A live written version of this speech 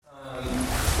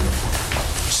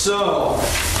So,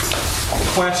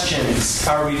 questions.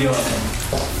 How are we doing?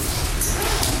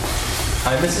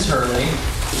 Hi, Mrs. Hurley.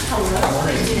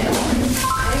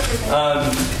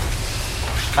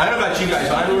 I don't know about you guys,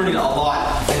 but I'm learning a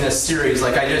lot in this series.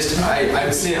 Like I was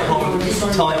sitting at home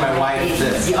telling my wife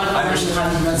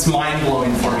that it's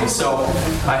mind-blowing for me. So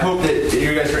I hope that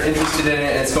you guys are interested in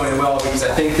it and it's going well, because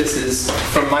I think this is,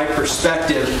 from my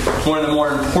perspective, one of the more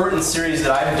important series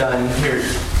that I've done here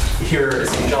at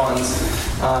St. John's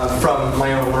from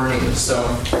my own learning. So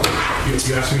you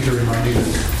asked me to remind you to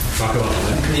talk about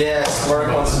Lent. Yes,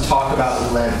 Mark wants to talk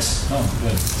about Lent. Oh,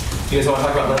 good. You guys want to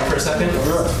talk about Lent for a second?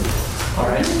 Sure. All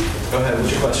right. Go ahead.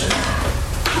 What's your question?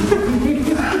 We're going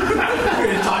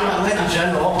to talk about Lent in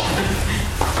general.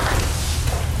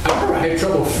 I had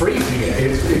trouble phrasing it.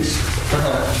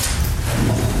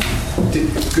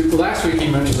 Last week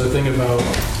he mentioned the thing about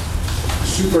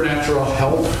supernatural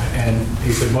help, and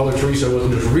he said Mother Teresa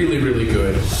wasn't just really, really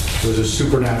good. There was a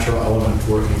supernatural element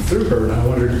working through her, and I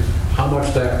wondered how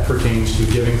much that pertains to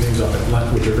giving things up at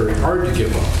Lent, which are very hard to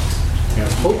give up. And I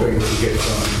was hoping to get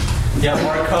some. Yeah,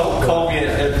 Mark called me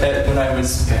when I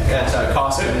was at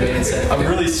Costco today and said, I'm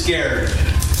really scared.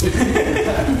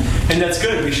 And that's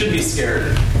good. We should be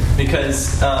scared.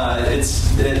 Because I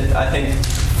think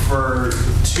for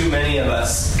too many of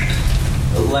us,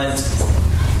 Lent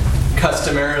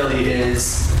customarily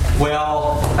is,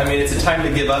 it's a time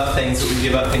to give up things, but we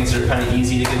give up things that are kind of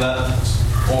easy to give up.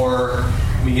 Or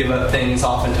we give up things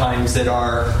oftentimes that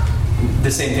are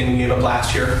the same thing we gave up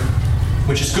last year.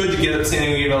 Which is good to give up the same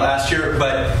thing we gave up last year,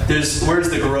 but where's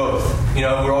the growth? You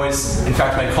know, we're always, in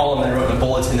fact, my column that I wrote in a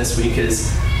bulletin this week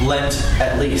is Lent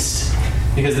at least.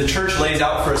 Because the church lays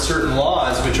out for certain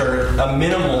laws, which are a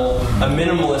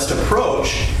minimalist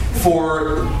approach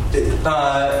for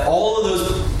all of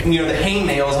those, the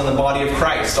hangnails on the body of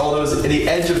Christ, all those at the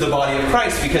edge of the body of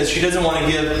Christ, because she doesn't want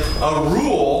to give a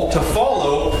rule to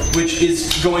follow, which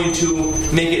is going to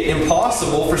make it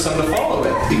impossible for some to follow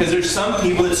it. Because there's some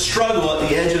people that struggle at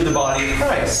the edge of the body of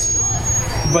Christ.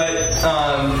 But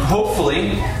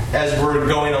hopefully, as we're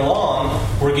going along,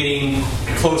 we're getting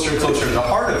closer and closer to the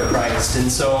heart of Christ.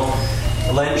 And so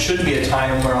Lent should be a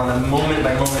time where on a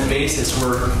moment-by-moment basis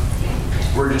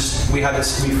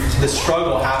the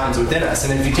struggle happens within us.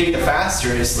 And if you take the fast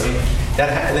seriously,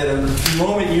 that the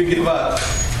moment you give up,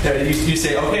 you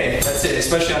say, okay, that's it.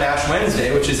 Especially on Ash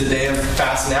Wednesday, which is a day of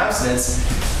fast and abstinence,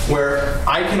 where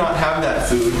I cannot have that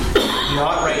food,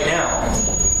 not right now.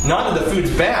 Not that the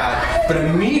food's bad, but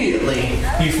immediately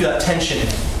you feel that tension,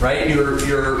 right? Your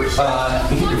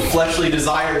fleshly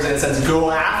desires, in a sense, go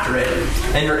after it,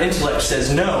 and your intellect says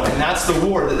no. And that's the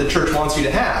war that the church wants you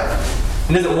to have.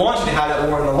 It doesn't want you to have that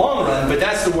war in the long run, but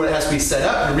that's the war that has to be set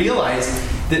up, and realize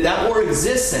that war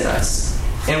exists in us.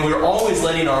 And we're always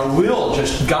letting our will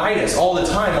just guide us all the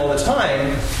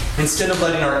time, instead of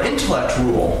letting our intellect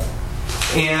rule.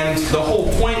 And the whole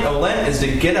point of Lent is to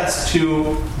get us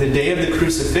to the day of the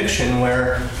crucifixion,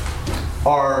 where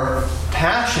our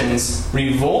passions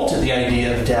revolt at the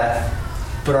idea of death,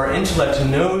 but our intellect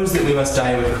knows that we must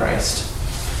die with Christ.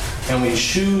 And we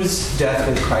choose death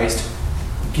with Christ,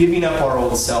 giving up our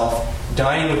old self,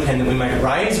 dying with Him, that we might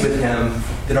rise with Him,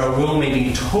 that our will may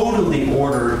be totally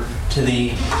ordered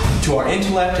to our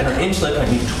intellect, and our intellect might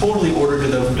be totally ordered to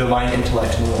the divine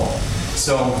intellect and will.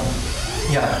 So,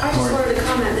 yeah. I just wanted to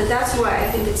comment that's why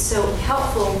I think it's so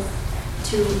helpful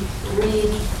to read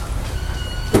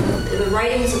the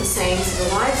writings of the saints, the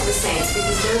lives of the saints,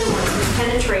 because they're the ones who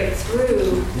penetrate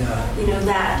through,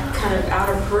 that kind of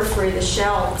outer periphery, the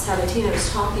shell that Sabatino was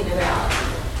talking about,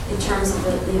 in terms of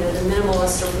the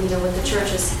minimalist, or what the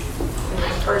church is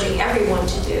urging everyone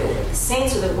to do. The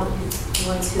saints are the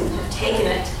ones who have taken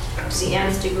it to the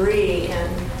nth degree,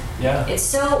 and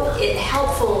it's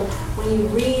helpful when you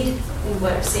read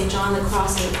what St. John the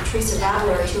Cross and Teresa of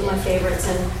Avila are two of my favorites,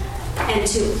 and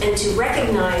to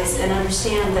recognize and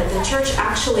understand that the church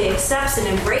actually accepts and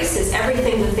embraces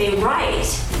everything that they write,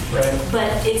 right.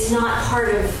 But it's not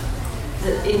part of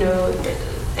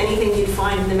anything you'd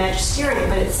find in the magisterium,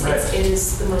 but it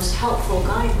is the most helpful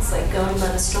guidance, like going by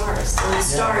the stars. They're the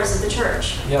stars of the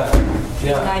church.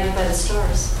 Guided by the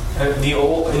stars. The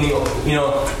old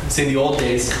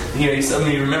days, some of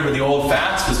you remember the old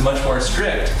fast was much more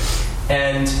strict.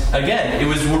 And again,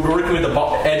 we're working with the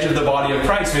edge of the body of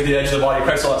Christ. Maybe the edge of the body of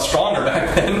Christ was a lot stronger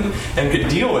back then and could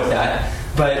deal with that.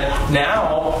 But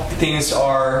now things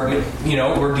are,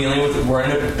 we're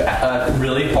in a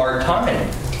really hard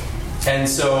time. And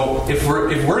so if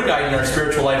we're guiding our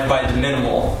spiritual life by the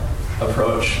minimal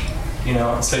approach,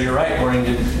 so you're right,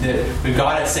 we've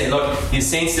got to say, look, these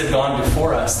saints that have gone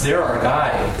before us, they're our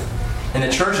guide. And the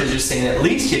church is just saying, at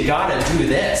least you gotta do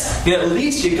this. You know, at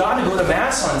least you gotta go to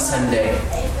Mass on Sunday.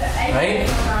 Right?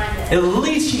 At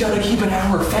least you gotta keep an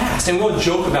hour fast. And we'll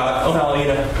joke about, oh, well, you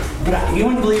know, but you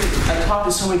wouldn't believe it. I talk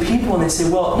to so many people and they say,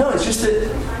 well, no, it's just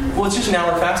an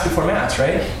hour fast before Mass,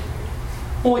 right?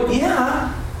 Well,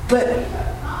 yeah, but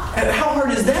how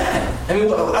hard is that? I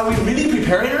mean, are we really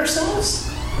preparing ourselves?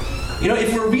 You know,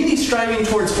 if we're really striving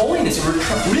towards holiness, if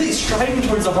we're really striving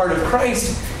towards the heart of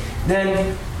Christ,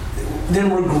 then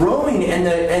we're growing,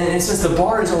 and since the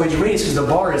bar is always raised, because the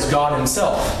bar is God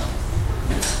Himself.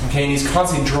 Okay, and He's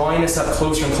constantly drawing us up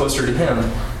closer and closer to Him.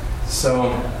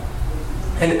 So,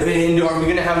 and are we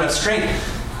going to have enough strength?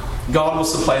 God will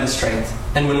supply the strength.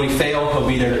 And when we fail, He'll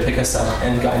be there to pick us up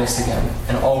and guide us again.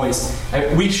 And always.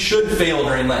 We should fail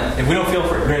during Lent. If we don't fail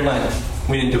during Lent,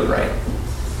 we didn't do it right.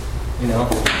 You know?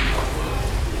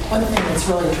 One thing that's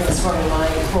really transforming my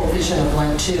whole vision of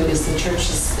Lent, too, is the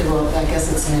church's, well, I guess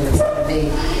it's new, it's going to be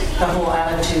the whole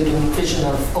attitude and vision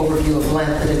of overview of Lent,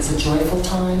 that it's a joyful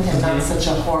time and not such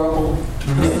a horrible,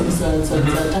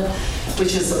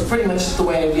 which is pretty much the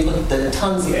way we looked at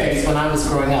tons of things when I was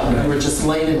growing up. We were just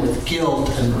laden with guilt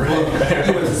and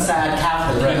you were the sad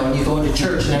Catholic, you know, and you go into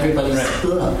church and everybody's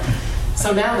ugh.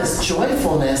 So now this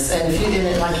joyfulness, and if you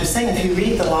didn't, like you're saying, if you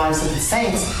read the lives of the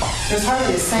saints, there's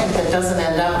hardly a saint that doesn't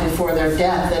end up before their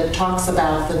death that talks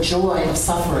about the joy of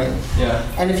suffering. Yeah.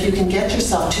 And if you can get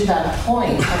yourself to that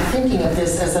point of thinking of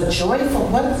this as a joyful,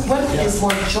 what is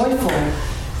more joyful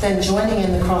than joining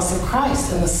in the cross of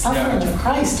Christ and the suffering of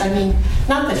Christ? I mean,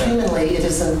 not that humanly it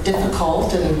isn't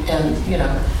difficult and you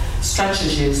know,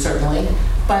 stretches you certainly,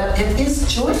 but it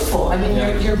is joyful. I mean,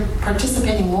 you're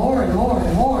participating more and more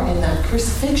and more in that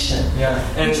crucifixion,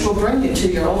 which will bring you to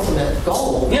your ultimate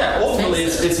goal. Yeah, ultimately,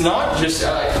 it's not just.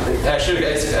 I got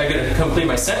to complete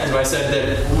my sentence, but I said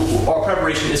that our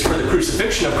preparation is for the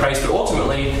crucifixion of Christ, but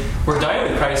ultimately, we're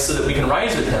dying with Christ so that we can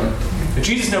rise with Him. If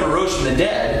Jesus never rose from the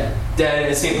dead, then,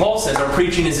 as St. Paul says, our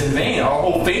preaching is in vain. Our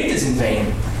whole faith is in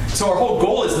vain. So our whole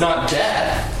goal is not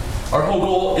death. Our whole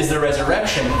goal is the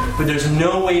resurrection, but there's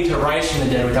no way to rise from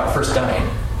the dead without first dying.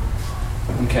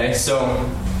 Okay, so,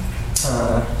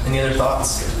 any other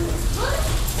thoughts?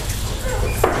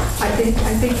 I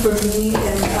think for me,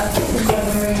 and I think like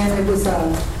Marianne, it was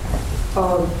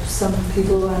some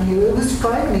people around here, it was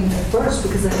frightening at first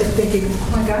because I kept thinking, oh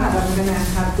my God, I'm going to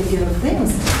have to give up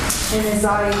things. And as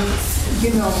I,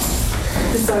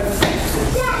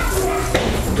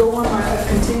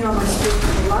 continue on my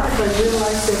spiritual life, I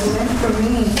realized that Lent for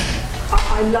me,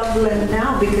 I love Lent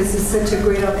now because it's such a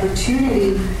great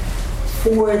opportunity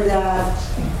for that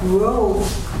growth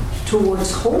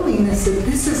towards holiness. And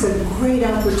this is a great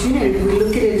opportunity. We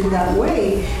look at it in that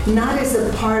way, not as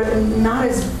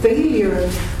failure,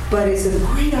 but as a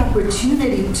great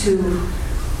opportunity to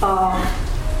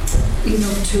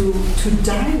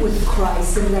die with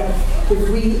Christ, and that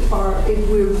if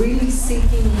we're really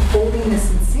seeking holiness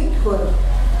and sainthood,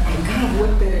 my God,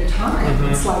 what better time?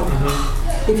 Mm-hmm. It's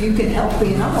like, if you can help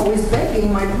me, and I'm always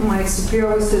begging. My superior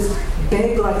always says,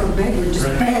 beg like a beggar, just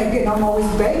beg, and I'm always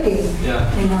begging.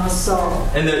 Yeah. So.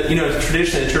 And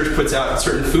traditionally the church puts out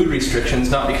certain food restrictions,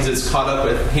 not because it's caught up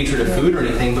with hatred of food or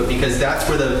anything, but because that's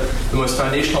where the most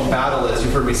foundational battle is.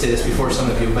 You've heard me say this before, some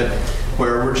of you, but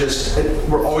where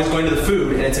we're always going to the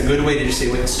food, and it's a good way to just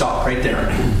say, wait, stop right there.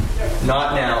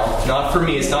 Not now. Not for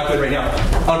me. It's not good right now.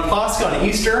 On Pascha, on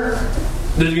Easter,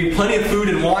 there's going to be plenty of food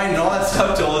and wine and all that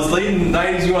stuff till as late in the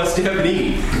night as you want to stay up and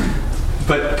eat.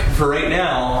 But for right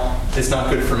now, it's not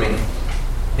good for me.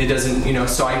 It doesn't,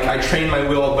 so I train my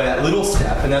will by that little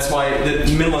step, and that's why the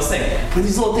minimalist thing. Put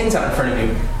these little things out in front of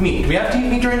you. Meat. Do we have to eat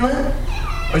meat during Lent?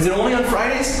 Or is it only on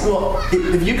Fridays? Well,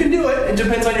 if you can do it, it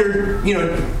depends on your,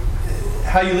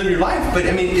 how you live your life. But,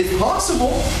 it's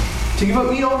possible to give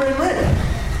up meat all during Lent.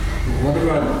 What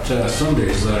about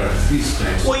Sundays that are feast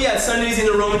days? Well, yeah, Sundays in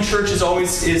the Roman Church is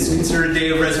considered a day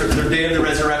of the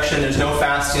resurrection. There's no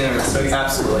fasting. So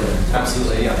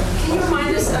absolutely, yeah. Can you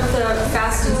remind us of the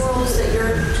fasting rules that your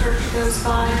church goes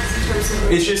by? In terms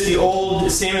of it's just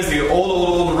same as the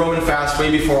old Roman fast way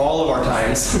before all of our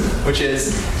times, which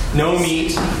is no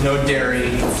meat, no dairy,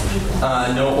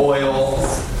 no oil,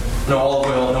 no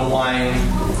olive oil, no wine,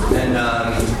 and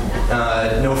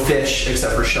no fish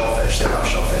except for shellfish. They allow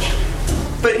shellfish.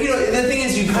 But the thing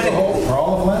is, you kind of for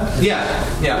all of Lent.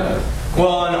 Yeah. Well,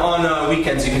 on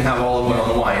weekends you can have olive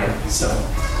oil and wine. So,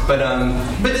 but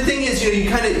the thing is,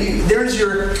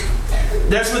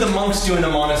 that's what the monks do in the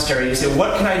monastery. You say,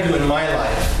 what can I do in my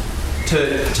life to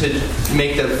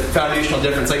make the foundational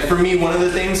difference? Like for me, one of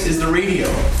the things is the radio.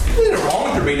 There's nothing wrong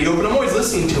with the radio, but I'm always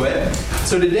listening to it.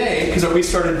 So today, because we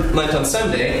started Lent on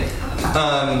Sunday,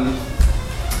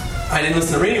 I didn't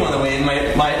listen to the radio on the way, and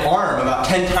my arm about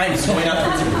 10 times going up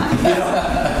towards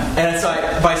And so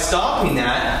by stopping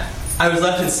that, I was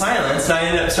left in silence, and I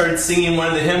ended up started singing one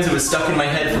of the hymns that was stuck in my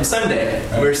head from Sunday.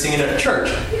 We were singing it at church.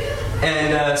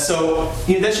 And so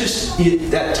that's just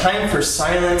that time for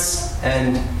silence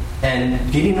and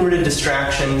getting rid of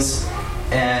distractions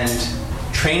and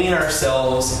training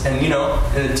ourselves, and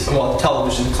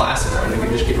television, classic one. We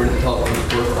just get rid of the television.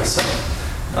 It's worthless. So,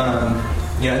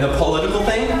 the political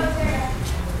thing.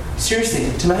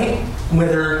 Seriously, tonight,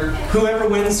 whoever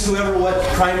wins, what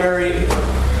primary,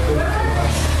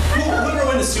 whoever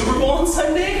wins the Super Bowl on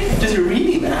Sunday, does it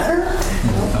really matter?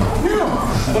 No.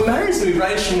 What matters is we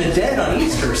rise from the dead on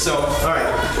Easter. So, all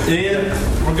right,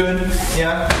 we're good.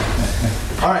 Yeah.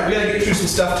 All right, we got to get through some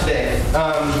stuff today.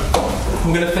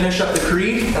 We're going to finish up the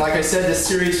Creed. And like I said, this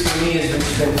series for me has been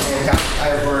fantastic. I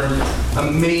have learned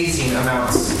amazing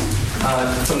amounts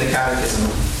from the Catechism.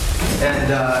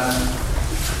 And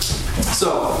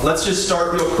so let's just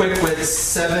start real quick with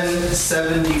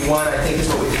 771, I think is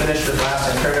what we finished with last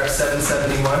time, paragraph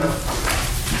 771.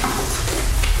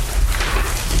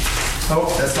 Oh,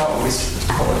 that's not what we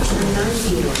started.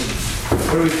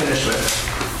 What do we finish with?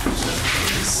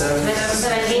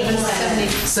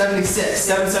 776.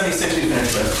 776 we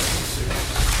finished with.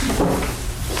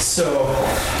 So,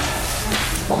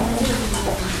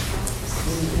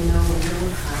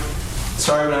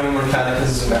 sorry, but I'm more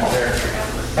catechism back there.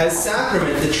 As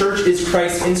sacrament, the church is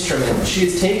Christ's instrument. She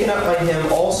is taken up by him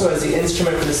also as the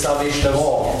instrument for the salvation of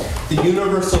all. The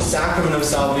universal sacrament of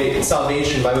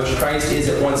salvation by which Christ is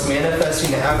at once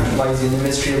manifesting and actualizing the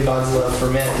mystery of God's love for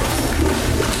men.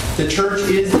 The church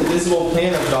is the visible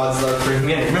plan of God's love for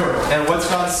humanity. Remember, and what's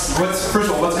God's plan?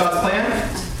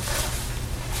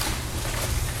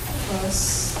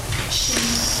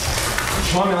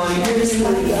 Come on, Melanie.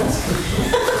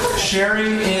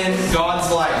 Sharing in God's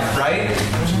life, right?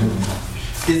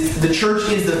 The church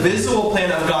is the visible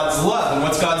plan of God's love. And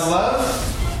what's God's love?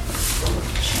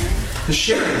 The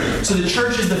sharing. So the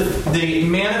church is the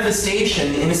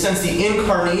manifestation, in a sense, the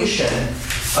incarnation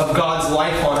of God's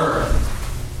life on earth.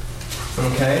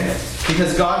 Okay?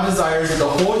 Because God desires that the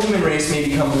whole human race may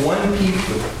become one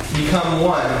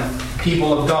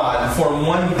people of God, form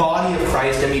one body of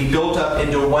Christ, and be built up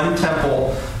into one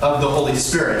temple of the Holy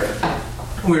Spirit.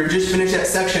 We just finished that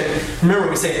section. Remember,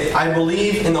 we say, I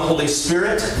believe in the Holy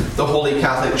Spirit, the Holy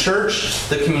Catholic Church,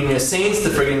 the communion of saints, the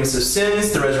forgiveness of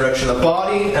sins, the resurrection of the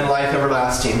body, and life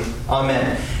everlasting.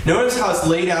 Amen. Notice how it's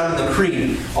laid out in the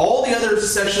Creed. All the other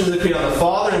sections of the Creed on the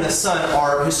Father and the Son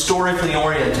are historically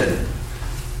oriented.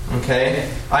 Okay?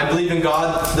 I believe in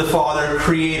God the Father,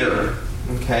 Creator.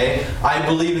 Okay? I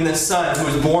believe in the Son who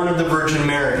was born of the Virgin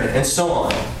Mary, and so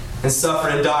on. And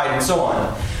suffered and died, and so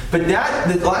on. But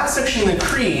the last section of the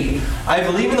Creed, I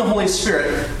believe in the Holy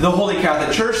Spirit, the Holy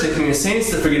Catholic Church, the communion of saints,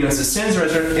 the forgiveness of sins,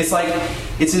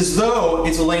 it's as though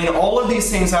it's laying all of these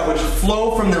things out which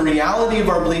flow from the reality of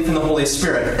our belief in the Holy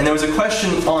Spirit. And there was a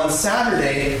question on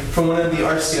Saturday from one of the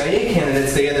RCIA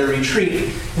candidates. They had their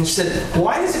retreat, and she said,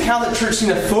 why does the Catholic Church seem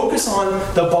to focus on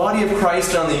the body of Christ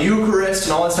and on the Eucharist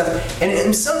and all that stuff,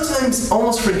 and sometimes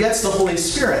almost forgets the Holy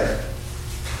Spirit?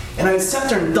 And I sat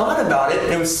there and thought about it,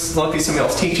 and it was luckily somebody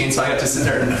else teaching, so I got to sit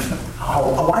there and,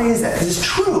 why is that? Because it's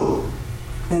true,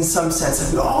 in some sense.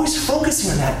 We're always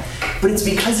focusing on that. But it's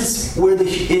because it's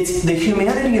the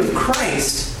humanity of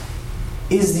Christ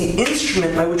is the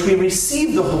instrument by which we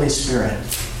receive the Holy Spirit.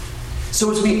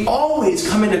 So as we always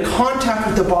come into contact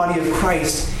with the body of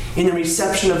Christ in the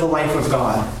reception of the life of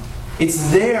God,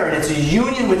 it's there, and it's a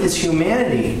union with His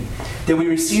humanity that we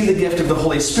receive the gift of the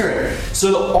Holy Spirit.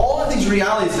 So all of these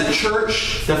realities, the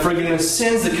church, the forgiveness of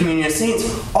sins, the communion of saints,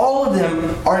 all of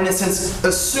them are in a sense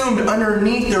assumed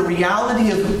underneath the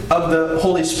reality of the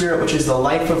Holy Spirit, which is the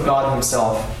life of God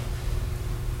Himself.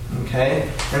 Okay?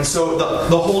 And so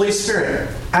the Holy Spirit,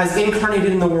 as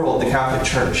incarnated in the world, the Catholic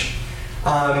Church,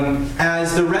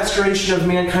 as the restoration of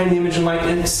mankind in the image and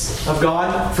likeness of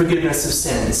God, forgiveness of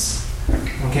sins.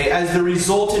 Okay? As the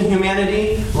result in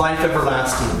humanity, life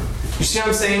everlasting. You see what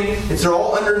I'm saying? They're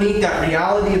all underneath that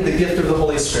reality of the gift of the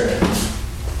Holy Spirit.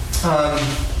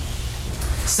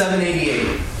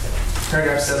 788.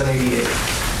 Paragraph 788.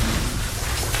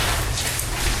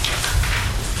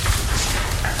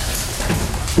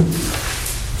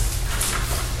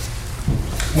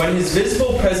 When His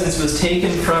visible presence was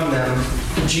taken from them,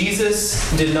 Jesus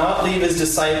did not leave His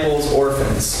disciples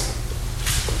orphans.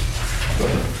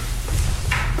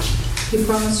 He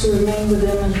promised to remain with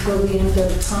them until the end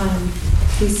of time.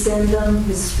 He sent them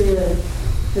His Spirit.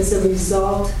 As a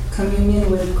result,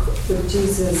 communion with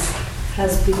Jesus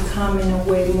has become in a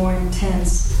way more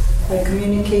intense. By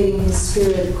communicating his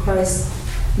spirit, Christ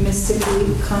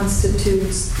mystically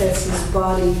constitutes as his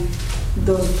body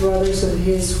those brothers of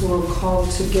his who are called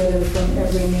together from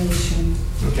every nation.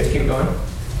 Okay, keep going.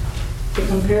 The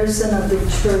comparison of the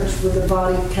church with the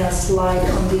body casts light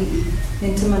on the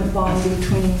intimate bond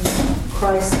between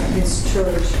Christ and his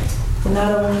church.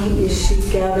 Not only is she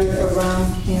gathered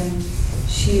around him,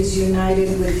 she is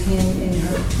united with him in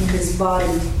his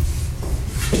body.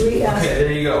 Okay,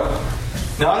 there you go.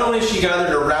 Not only is she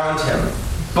gathered around him,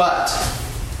 but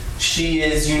she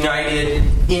is united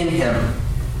in him.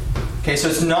 Okay, so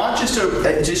it's not just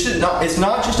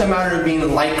a matter of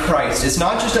being like Christ. It's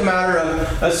not just a matter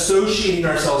of associating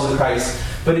ourselves with Christ,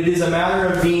 but it is a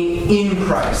matter of being in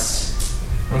Christ.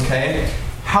 Okay?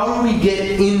 How do we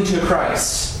get into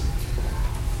Christ?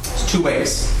 There's two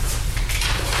ways.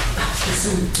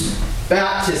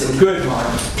 Baptism. Good,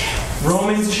 Mark.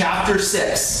 Romans chapter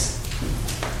 6.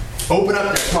 Open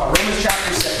up there. Come on, Romans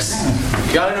chapter 6.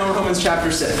 You gotta know Romans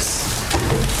chapter 6.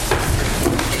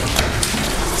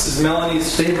 This is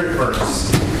Melanie's favorite verse.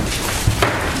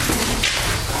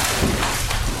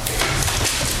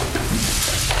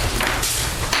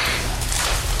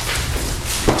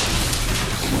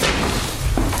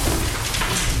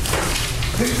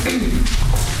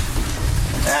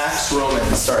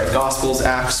 Gospels,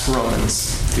 Acts,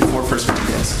 Romans, before 1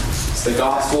 Corinthians. It's the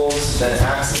Gospels, then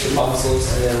Acts of the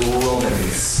Apostles, and then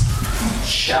Romans,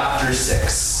 chapter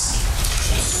 6.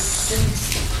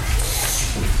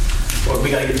 Well, we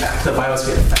gotta get back to the Bible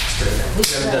study faster. We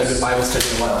haven't done a good Bible study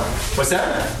in a while. What's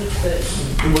that?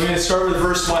 We're going to start with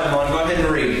verse 1. Go ahead and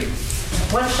read.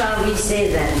 What shall we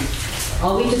say then?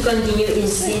 Are we to continue in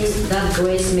sin that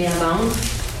grace may abound?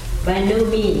 By no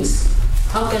means.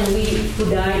 How can we who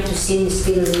died to sin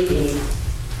still live in it?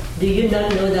 Do you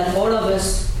not know that all of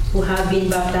us who have been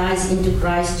baptized into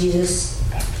Christ Jesus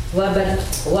were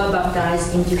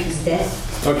baptized into his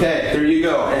death? Okay, there you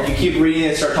go. And you keep reading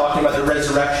and start talking about the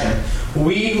resurrection.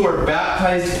 We who are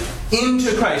baptized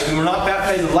into Christ, we were not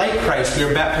baptized like Christ, we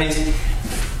were baptized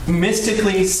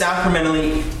mystically,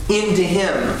 sacramentally into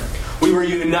him. We were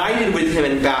united with him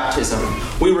in baptism.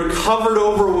 We were covered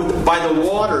over by the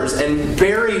waters and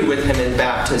buried with him in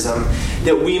baptism,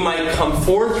 that we might come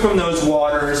forth from those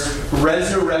waters,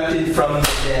 resurrected from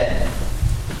the dead.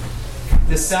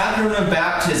 The sacrament of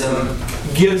baptism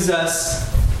gives us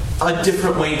a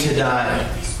different way to die,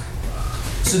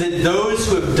 so that those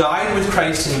who have died with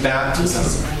Christ in baptism,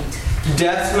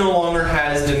 death no longer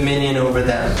has dominion over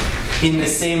them, in the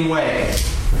same way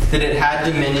that it had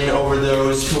dominion over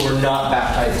those who were not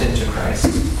baptized into Christ.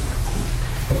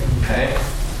 Okay?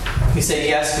 We say,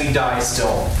 yes, we die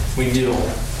still. We do.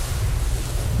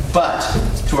 But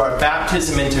through our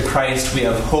baptism into Christ, we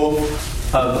have hope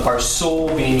of our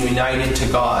soul being united to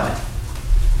God.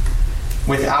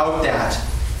 Without that,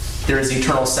 there is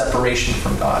eternal separation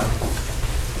from God.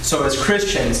 So as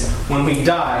Christians, when we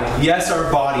die, yes,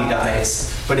 our body dies,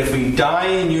 but if we die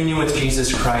in union with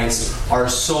Jesus Christ, our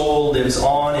soul lives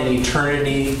on in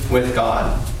eternity with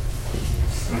God.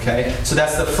 Okay? So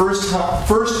that's the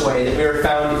first way that we are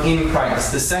found in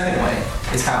Christ. The second way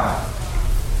is how?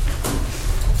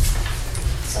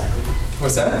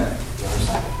 What's that?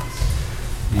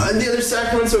 The other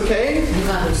sacrament's okay?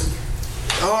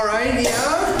 All right,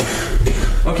 yeah.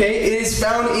 Okay, it is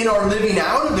found in our living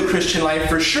out of the Christian life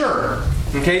for sure.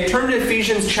 Okay, turn to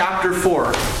Ephesians chapter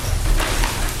 4.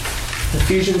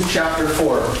 Ephesians chapter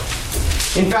 4.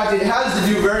 In fact, it has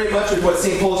to do very much with what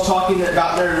St. Paul is talking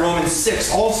about there in Romans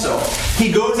 6 also.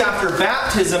 He goes after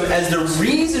baptism as the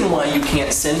reason why you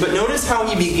can't sin, but notice how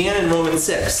he began in Romans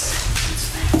 6.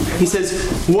 He says,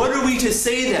 what are we to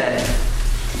say then?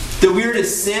 That we are to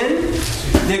sin,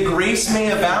 that grace may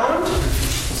abound?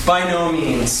 By no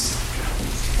means.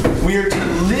 We are to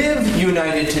live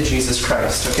united to Jesus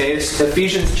Christ. Okay, it's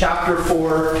Ephesians chapter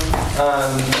 4.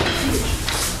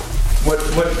 What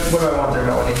do I want there,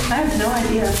 Melanie? I have no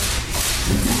idea.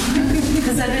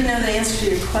 Because I didn't know the answer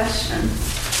to your question.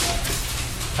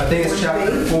 I think it's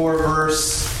chapter 4,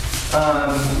 verse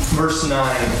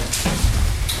 9.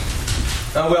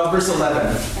 Verse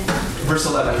 11. Verse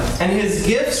 11. And his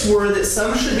gifts were that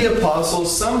some should be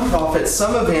apostles, some prophets,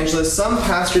 some evangelists, some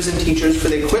pastors and teachers, for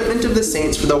the equipment of the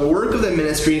saints, for the work of the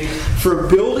ministry, for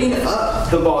building up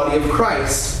the body of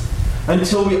Christ,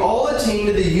 until we all attain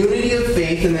to the unity of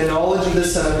faith and the knowledge of the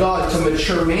Son of God, to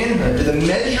mature manhood, to the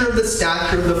measure of the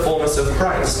stature of the fullness of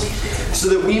Christ, so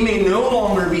that we may no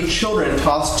longer be children,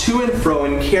 tossed to and fro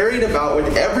and carried about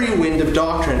with every wind of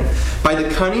doctrine, by the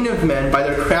cunning of men, by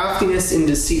their craftiness in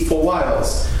deceitful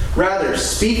wiles. Rather,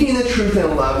 speaking the truth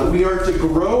in love, we are to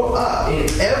grow up in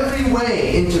every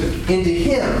way into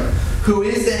Him who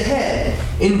is the head,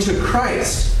 into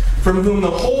Christ, from whom the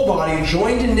whole body,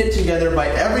 joined and knit together by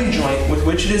every joint with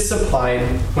which it is supplied,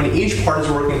 when each part is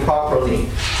working properly,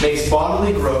 makes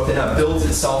bodily growth and upbuilds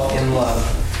itself in love.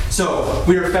 So,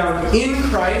 we are found in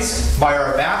Christ by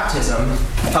our baptism.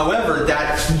 However,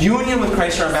 that union with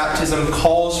Christ in our baptism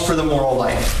calls for the moral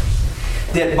life.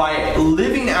 That by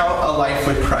living out a life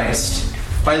with Christ,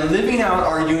 by living out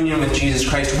our union with Jesus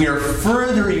Christ, we are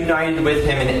further united with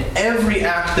Him in every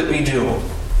act that we do.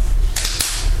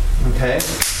 Okay?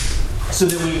 So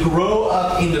that we grow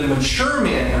up into mature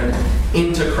manhood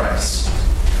into Christ.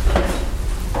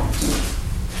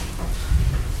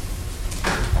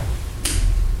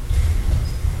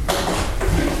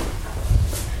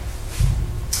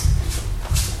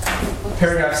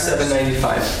 Paragraph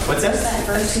 795. What's that?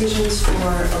 Ephesians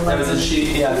 4:11. That was a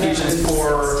sheet. Yeah, Ephesians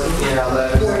 4. Yeah,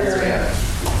 11. Yeah.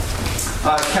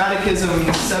 Catechism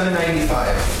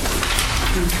 795.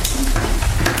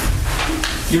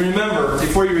 You remember,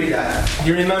 before you read that,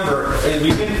 you remember,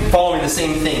 we've been following the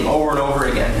same thing over and over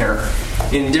again here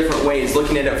in different ways,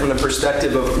 looking at it from the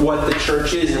perspective of what the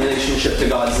church is in relationship to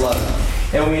God's love.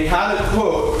 And we had a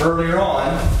quote earlier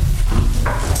on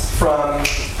from,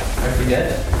 I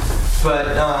forget, but,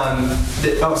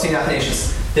 St.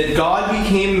 Athanasius, that God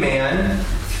became man,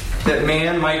 that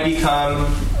man might become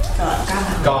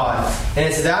God. And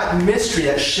it's that mystery,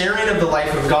 that sharing of the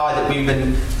life of God that we've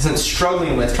been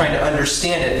struggling with, trying to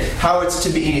understand it, how it's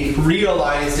to be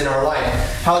realized in our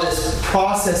life, how this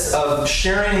process of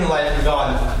sharing the life of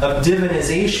God, of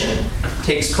divinization,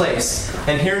 takes place.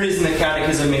 And here it is in the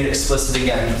Catechism made explicit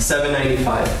again,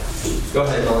 795. Go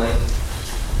ahead, Melanie.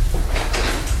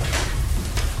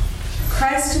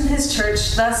 Christ and His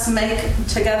church thus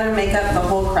together make up the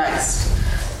whole Christ.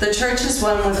 The church is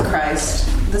one with Christ.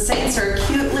 The saints are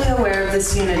acutely aware of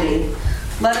this unity.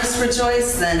 Let us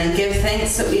rejoice then and give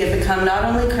thanks that we have become not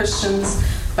only Christians,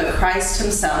 but Christ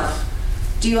Himself.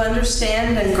 Do you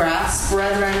understand and grasp,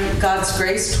 brethren, God's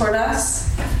grace toward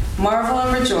us? Marvel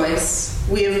and rejoice.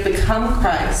 We have become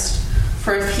Christ.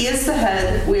 For if He is the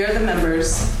head, we are the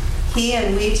members. He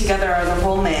and we together are the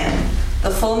whole man. The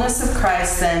fullness of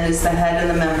Christ, then, is the head and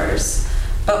the members.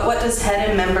 But what does head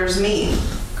and members mean?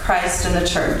 Christ and the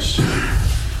church.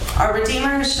 Our Redeemer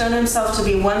has shown Himself to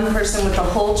be one person with the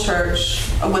whole church,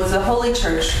 with the Holy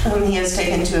Church, whom He has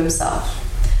taken to Himself.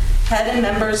 Head and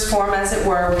members form, as it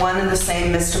were, one and the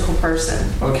same mystical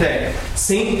person. Okay,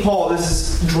 St. Paul, this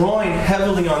is drawing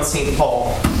heavily on St.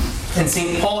 Paul. And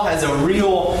St. Paul has a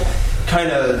real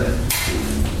kind of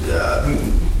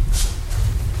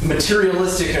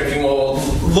materialistic, if you will,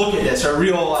 look at this, or a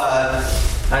real, I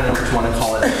don't know what you want to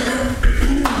call it.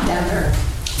 Down to earth.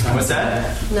 What's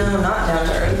that? No, not down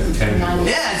to earth.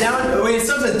 Yeah, it's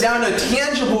something down to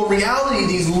tangible reality.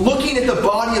 He's looking at the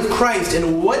body of Christ,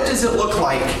 and what does it look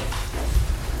like?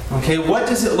 Okay, what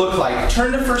does it look like?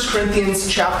 Turn to 1 Corinthians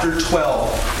chapter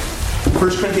 12.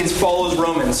 1 Corinthians follows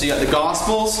Romans. So you got the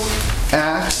Gospels,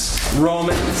 Acts,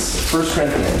 Romans, 1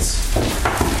 Corinthians.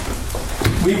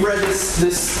 We've read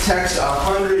this text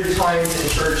 100 times in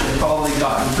church and probably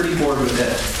gotten pretty bored with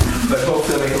it. But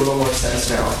hopefully it'll make a little more sense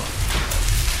now.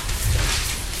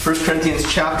 1 Corinthians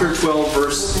chapter 12,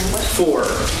 verse 4.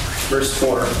 Verse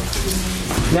 4.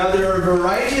 Now there are a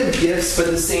variety of gifts,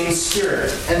 but the same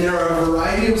Spirit. And there are a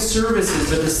variety of services,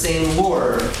 but the same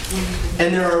Lord.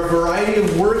 And there are a variety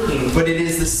of working, but it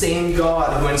is the same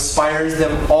God who inspires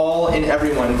them all in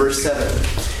everyone. Verse 7.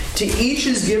 To each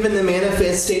is given the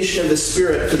manifestation of the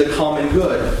Spirit for the common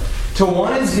good. To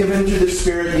one is given through the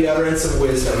Spirit the utterance of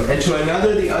wisdom, and to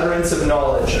another the utterance of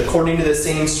knowledge, according to the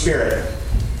same Spirit.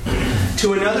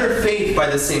 To another faith by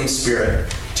the same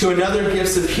Spirit. To another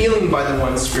gifts of healing by the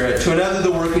one Spirit. To another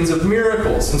the workings of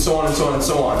miracles, and so on and so on and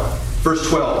so on. Verse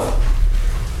 12.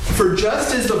 For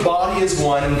just as the body is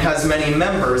one and has many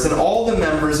members, and all the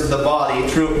members of the body,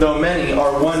 though many,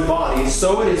 are one body,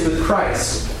 so it is with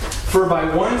Christ. For by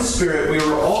one Spirit we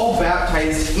were all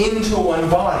baptized into one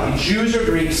body, Jews or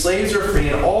Greeks, slaves or free,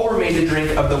 and all were made to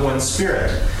drink of the one Spirit.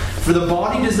 For the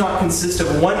body does not consist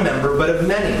of one member, but of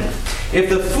many. If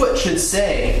the foot should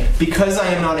say, because I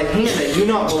am not a hand, I do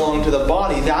not belong to the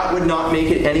body, that would not make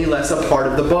it any less a part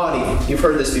of the body. You've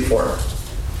heard this before,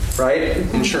 right?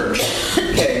 In church.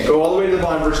 Okay, go all the way to the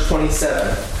bottom, verse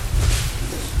 27.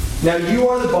 Now you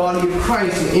are the body of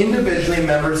Christ and individually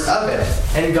members of it.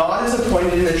 And God has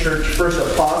appointed in the church first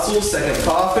apostles, second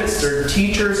prophets, third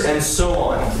teachers, and so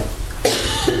on.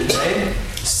 Okay?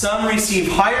 Some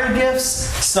receive higher gifts,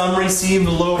 some receive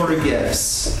lower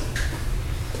gifts.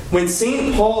 When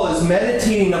St. Paul is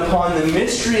meditating upon the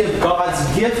mystery of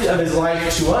God's gift of His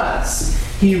life to us,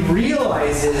 he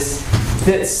realizes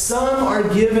that some are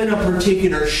given a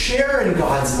particular share in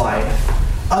God's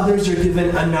life, others are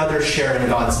given another share in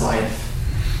God's life.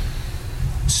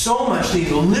 So much that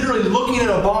he's literally looking at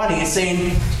a body and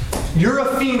saying, you're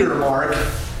a finger, Mark.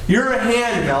 You're a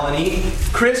hand, Melanie.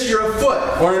 Chris, you're a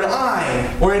foot, or an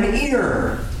eye, or an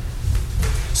ear.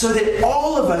 So that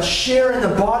all of us share in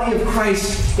the body of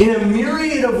Christ in a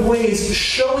myriad of ways,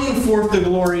 showing forth the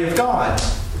glory of God.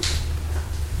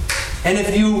 And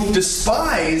if you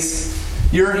despise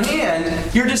your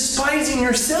hand, you're despising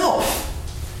yourself.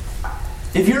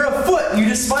 If you're a foot, you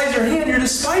despise your hand, you're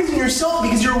despising yourself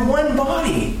because you're one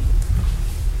body.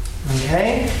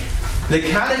 Okay? The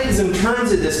Catechism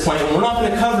turns at this point, and we're not going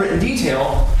to cover it in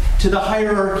detail, to the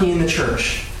hierarchy in the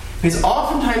church. Because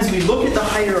oftentimes we look at the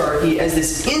hierarchy as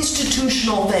this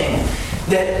institutional thing,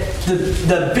 that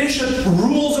the bishop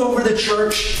rules over the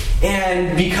church,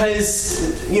 and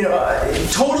because,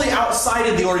 totally outside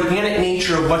of the organic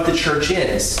nature of what the church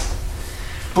is.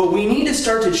 But we need to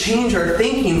start to change our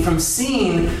thinking from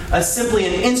seeing simply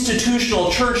an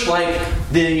institutional church like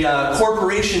the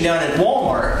corporation down at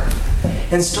Walmart,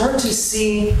 and start to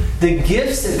see the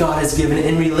gifts that God has given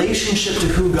in relationship to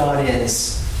who God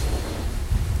is.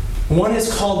 One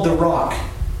is called the rock,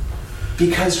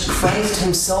 because Christ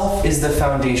himself is the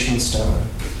foundation stone.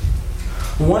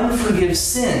 One forgives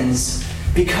sins,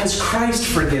 because Christ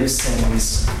forgives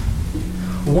sins.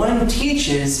 One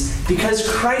teaches, because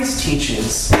Christ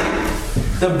teaches.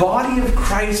 The body of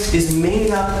Christ is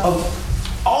made up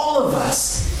of all of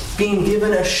us being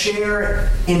given a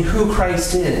share in who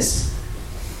Christ is,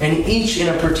 and each in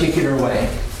a particular way.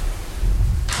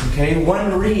 Okay?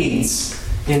 One reads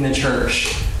in the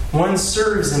church. One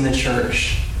serves in the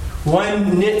church.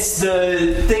 One knits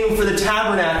the thing for the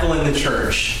tabernacle in the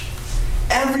church.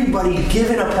 Everybody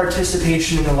given a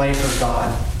participation in the life of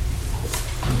God.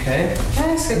 Okay? Can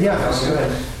I ask a question? Yeah, go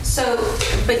ahead. So,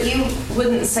 but you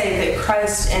wouldn't say that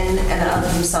Christ in and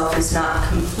of himself is not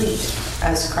complete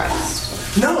as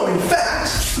Christ. No, in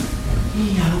fact,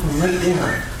 I'm right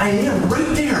there. I am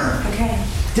right there. Okay.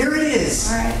 There it is.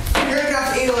 All right.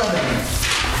 Paragraph 811.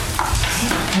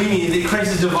 You mean that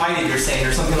Christ is divided, you're saying,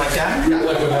 or something like that?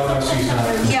 Like without us, he's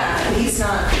not. Yeah, and he's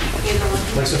not.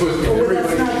 Like suppose if Well,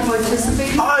 that's everybody. not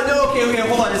participating? No, okay,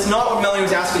 hold on. It's not what Melanie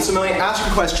was asking. So Melanie, ask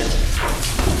your question.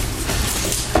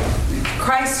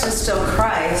 Christ is still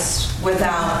Christ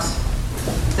without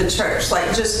the church.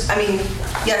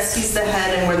 Yes, he's the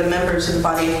head and we're the members of the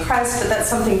body of Christ, but that's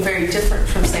something very different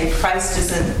from saying Christ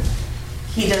isn't,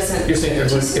 he doesn't. You're saying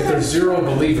if there's 0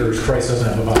 believers, Christ doesn't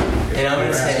have a body. And I'm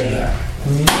going to You're asking say, that.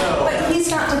 no. But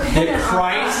he's not dependent That on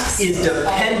Christ us. is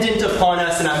dependent upon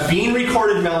us, and I'm being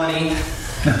recorded, Melanie.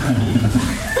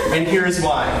 And here's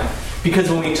why.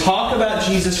 Because when we talk about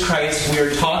Jesus Christ, we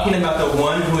are talking about the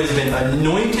one who has been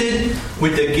anointed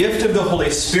with the gift of the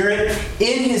Holy Spirit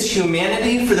in his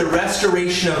humanity for the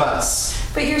restoration of us.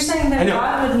 But you're saying that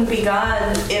God wouldn't be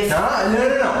God if...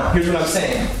 No. Here's what I'm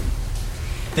saying.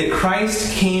 That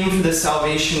Christ came for the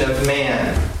salvation of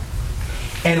man.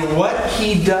 And what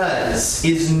he does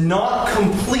is not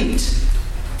complete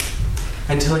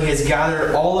until he has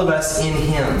gathered all of us in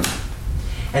him.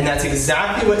 And that's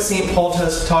exactly what St. Paul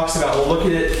talks about. We'll look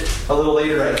at it a little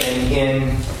later, I think,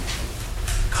 in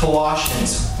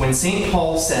Colossians. When St.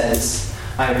 Paul says,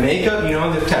 I make up,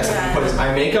 the text,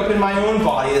 I make up in my own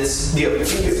body with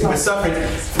suffering.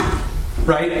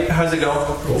 Right? How does it go?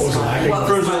 What was lacking?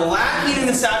 For it was lacking in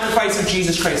the sacrifice of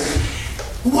Jesus Christ.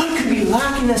 What could be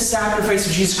lacking in the sacrifice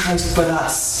of Jesus Christ but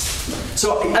us?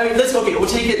 So, let's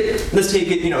take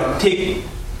it,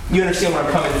 you understand where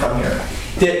I'm coming from here.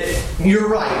 That you're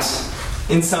right,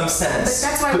 in some sense. But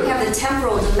that's why we have the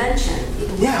temporal dimension.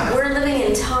 Yeah. We're living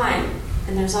in time,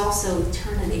 and there's also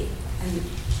eternity.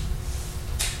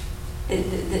 And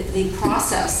the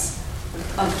process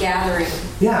of gathering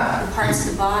the parts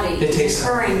of the body is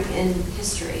occurring in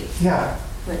history. Yeah.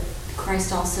 But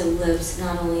Christ also lives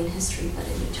not only in history, but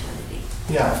in eternity.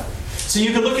 Yeah. So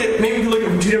we could look at it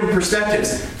from 2 different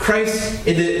perspectives. Christ,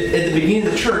 at the beginning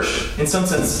of the church, in some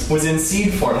sense, was in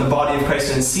seed form. The body of Christ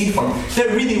was in seed form.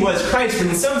 That really was Christ. But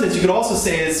in some sense, you could also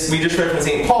say, as we just read from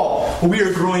St. Paul, we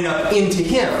are growing up into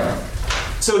him.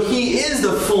 So he is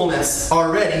the fullness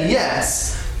already,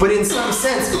 yes. But in some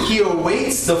sense, he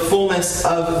awaits the fullness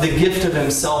of the gift of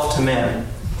himself to man.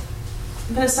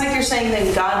 But it's like you're saying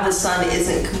that God the Son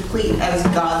isn't complete as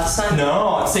God the Son.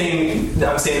 No, I'm saying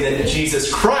that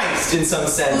Jesus Christ, in some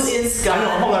sense, who is God?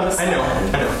 I know.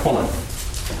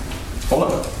 Hold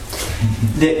on.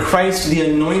 That Christ, the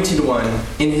Anointed One,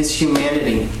 in his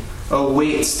humanity,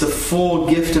 awaits the full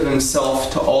gift of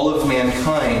himself to all of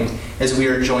mankind as we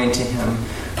are joined to him.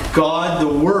 God the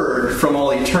Word from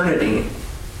all eternity.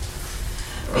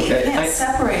 You can't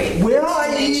separate. Well,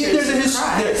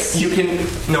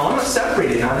 No, I'm not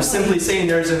separating it. I'm simply saying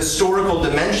there's a historical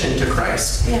dimension to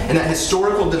Christ, and that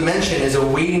historical dimension is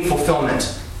awaiting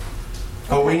fulfillment,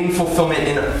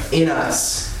 in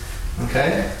us.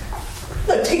 Okay.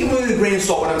 Look, take it with a grain of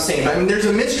salt. What I'm saying, I mean, there's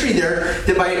a mystery there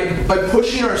that by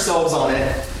pushing ourselves on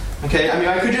it. Okay. I mean,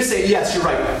 I could just say, yes, you're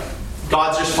right.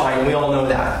 God's just fine, and we all know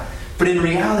that. But in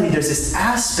reality, there's this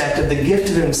aspect of the gift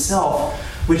of Himself,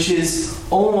 which is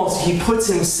almost, He puts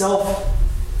Himself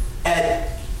I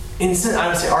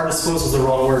don't say our disposal is the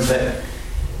wrong word, but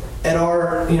at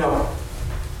our,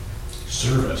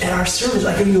 Service. At our service,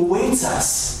 like He awaits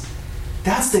us.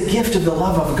 That's the gift of the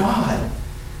love of God.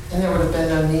 And there would have been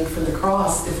no need for the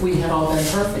cross if we had all been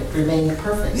perfect, remained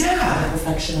perfect. Yeah. The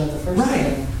perfection of the first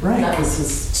thing. Right. That was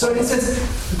His. So it says,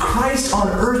 Christ on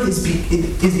earth is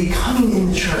becoming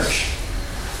in the church.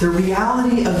 The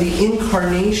reality of the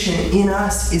incarnation in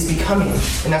us is becoming.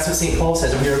 And that's what St. Paul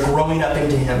says. We are growing up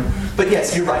into Him. But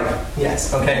yes, you're right.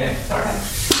 Yes. Okay. All right.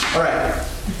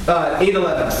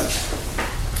 8:11.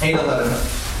 8:11.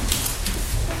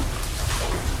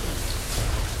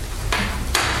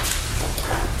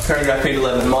 Paragraph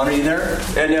 8:11. Mon, are you there?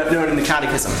 No, in the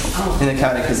Catechism. Oh. In the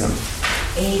Catechism.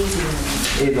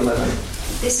 8:11.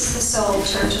 This is the sole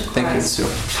Church of Christ. Thank you, Sue.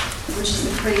 Which is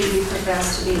the creed we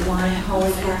profess to be one,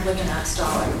 holy, Catholic, and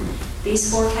apostolic. These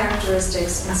four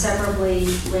characteristics, inseparably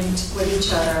linked with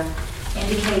each other,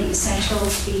 indicate essential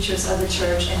features of the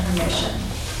Church and her mission.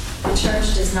 The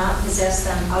Church does not possess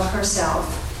them of herself.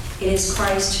 It is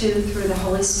Christ who, through the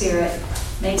Holy Spirit,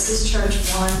 makes His Church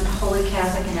one, holy,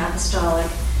 Catholic, and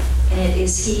apostolic, and it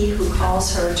is He who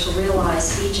calls her to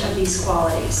realize each of these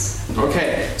qualities.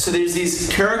 Okay, so there's these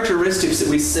characteristics that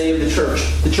we say of the Church.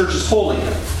 The Church is holy.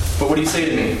 But what do you say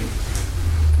to me?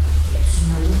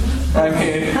 I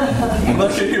mean,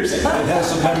 unless you're here saying it has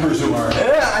some members who aren't.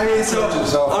 Yeah, I mean, so,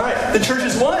 all right, the church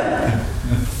is one.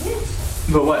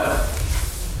 But what?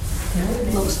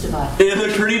 It looks divided. It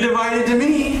looked pretty divided to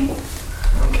me.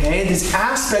 Okay, these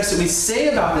aspects that we say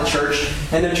about the church,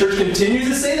 and the church continues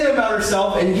to say them about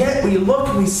herself, and yet we look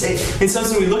and we say, in some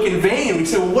sense we look in vain, and we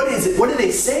say, well, what is it? What are they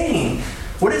saying?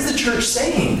 What is the church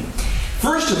saying?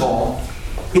 First of all,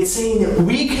 it's saying that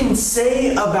we can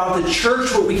say about the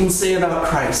church what we can say about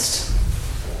Christ.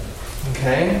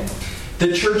 Okay?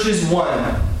 The church is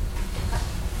one.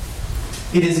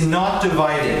 It is not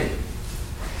divided.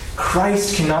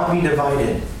 Christ cannot be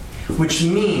divided. Which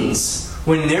means,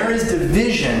 when there is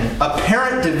division,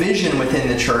 apparent division within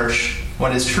the church,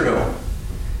 what is true?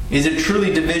 Is it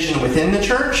truly division within the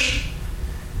church?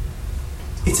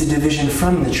 It's a division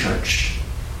from the church.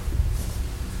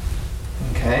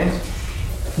 Okay?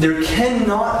 There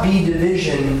cannot be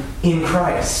division in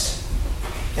Christ.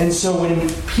 And so when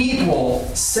people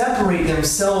separate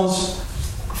themselves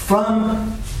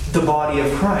from the body of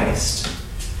Christ,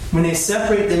 when they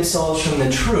separate themselves from the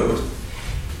truth,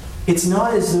 it's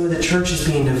not as though the church is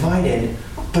being divided,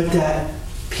 but that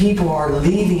people are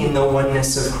leaving the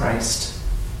oneness of Christ.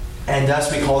 And thus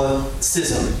we call it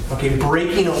schism. Okay,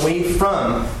 breaking away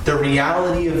from the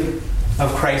reality of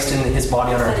Christ and His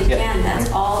body on earth. But again,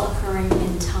 that's all occurring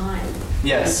in time.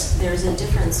 Yes. There's a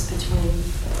difference between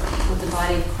what the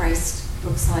body of Christ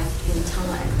looks like in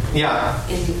time. Yeah.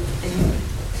 In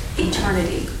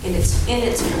eternity, in its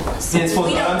fullness. In its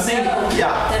fullness. We don't I'm saying, know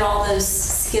yeah. that all those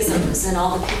schisms and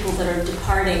all the people that are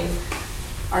departing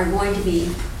are going to be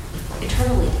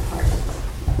eternally departed.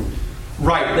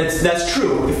 Right, that's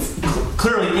true.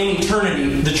 Clearly, in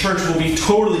eternity, the church will be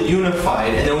totally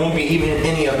unified, and there won't be even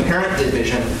any apparent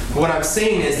division. What I'm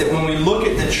saying is that when we look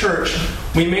at the church,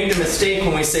 we make the mistake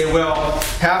when we say, well,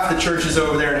 half the church is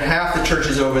over there and half the church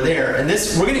is over there. And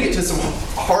this, we're going to get to some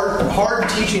hard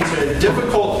teachings that are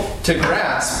difficult to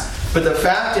grasp. But the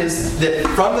fact is that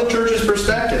from the church's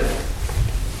perspective,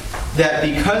 that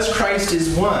because Christ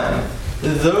is one,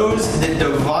 those that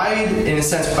divide, in a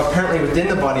sense, apparently within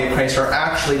the body of Christ, are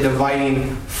actually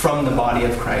dividing from the body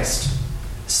of Christ,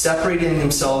 separating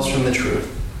themselves from the truth.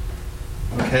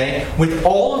 Okay? With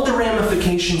all of the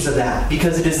ramifications of that,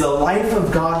 because it is the life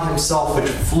of God Himself which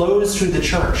flows through the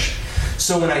church.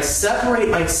 So when I separate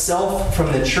myself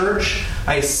from the church,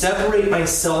 I separate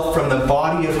myself from the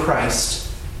body of Christ.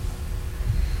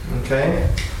 Okay?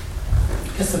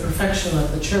 Because the perfection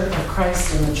of the church, of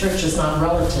Christ and the church, is not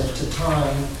relative to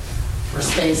time or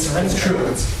space or anything.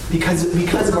 That's true.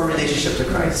 Because of our relationship to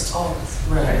Christ. Always.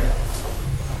 Right.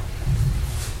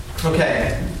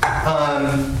 Okay.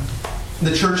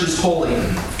 The church is holy.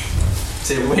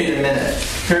 Say, wait a minute.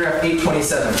 Paragraph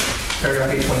 827.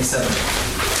 Paragraph 827.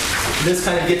 this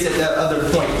kind of gets at that other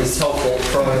point that's helpful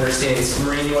for our understanding. So,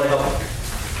 Maureen, you want to help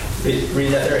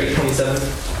read that there, 827?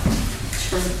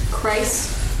 For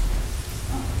Christ,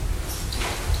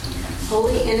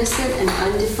 holy, innocent, and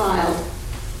undefiled,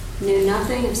 knew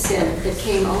nothing of sin, but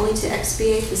came only to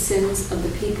expiate the sins of the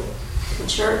people. The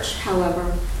church,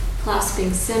 however,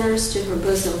 clasping sinners to her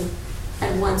bosom,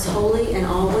 at once holy and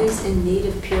always in need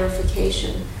of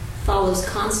purification, follows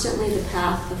constantly the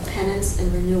path of penance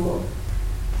and renewal.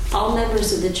 All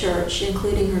members of the church,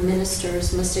 including her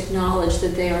ministers, must acknowledge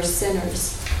that they are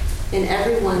sinners. In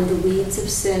everyone, the weeds of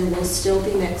sin will still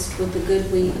be mixed with the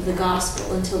good wheat of the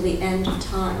gospel until the end of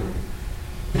time.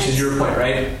 Which is your point,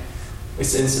 right?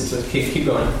 It's instant. Keep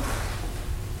going.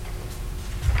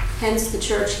 Hence, the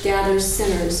church gathers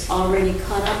sinners already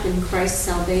caught up in Christ's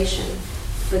salvation,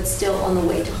 but still on the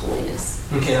way to holiness.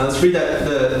 Okay, now let's read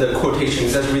the quotation,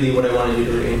 because that's really what I wanted you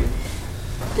to read.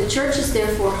 The church is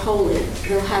therefore holy,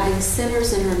 though having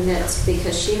sinners in her midst,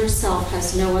 because she herself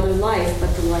has no other life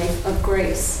but the life of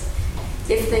grace.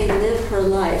 If they live her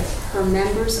life, her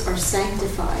members are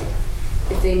sanctified.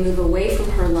 If they move away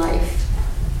from her life,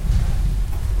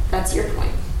 that's your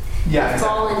point. Yeah, exactly.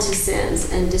 Fall into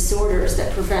sins and disorders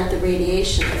that prevent the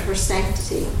radiation of her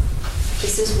sanctity.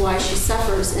 This is why she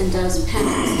suffers and does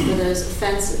penance for those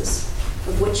offenses,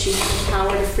 of which she has the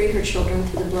power to free her children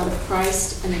through the blood of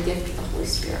Christ and the gift of the Holy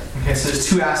Spirit. Okay, so there's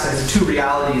two aspects, two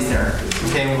realities there.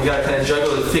 Okay, and we've got to kind of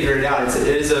juggle to figure it out. It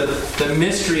is the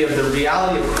mystery of the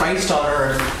reality of Christ on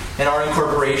earth and our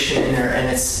incorporation in there,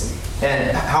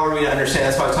 and how are we to understand?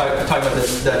 That's why I'm talking about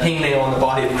the hangnail on the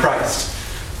body of Christ.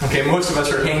 Okay, most of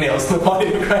us are hangnails in the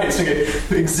body of Christ, okay,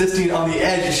 existing on the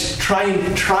edge, trying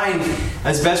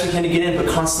as best we can to get in, but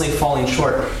constantly falling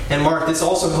short. And Mark, this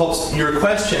also helps your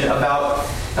question about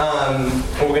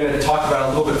what we're going to talk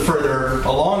about a little bit further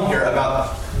along here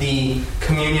about the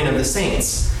communion of the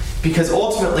saints, because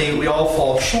ultimately we all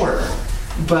fall short,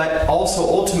 but also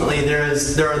ultimately there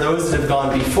are those that have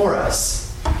gone before us.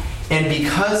 And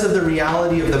because of the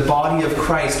reality of the body of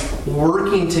Christ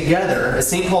working together, as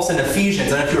St. Paul said in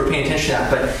Ephesians, I don't know if you were paying attention to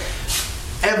that, but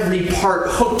every part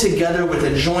hooked together with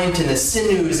a joint and the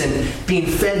sinews and being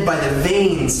fed by the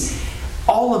veins,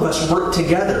 all of us work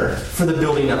together for the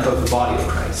building up of the body of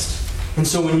Christ. And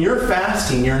so when you're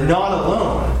fasting, you're not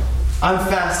alone. I'm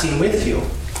fasting with you.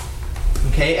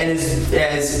 Okay? And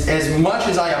as much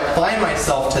as I apply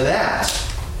myself to that,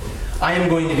 I am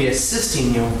going to be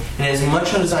assisting you, and as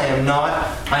much as I am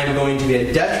not, I am going to be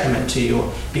a detriment to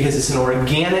you, because it's an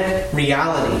organic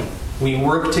reality. We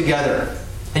work together.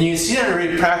 And you see that at a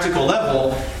very practical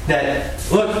level, that,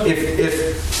 look,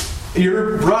 if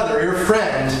your brother, your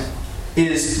friend,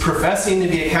 is professing to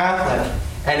be a Catholic,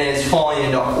 and is falling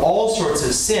into all sorts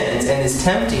of sins, and is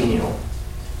tempting you,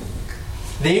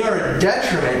 they are a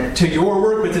detriment to your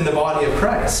work within the body of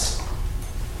Christ.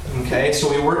 Okay, so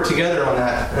we work together on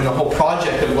that and the whole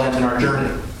project of Lent in our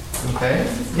journey. Okay,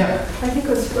 yeah. I think it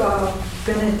was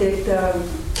Benedict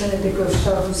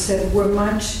Groeschel who said we're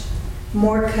much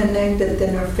more connected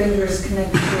than our fingers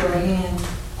connected to our hand,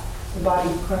 the body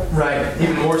of Christ. Right,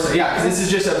 even more so. Yeah, because this is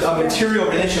just a material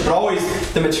relationship, but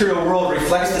always the material world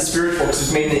reflects the spiritual because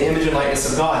it's made in the image and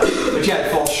likeness of God. But yeah,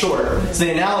 it falls short. So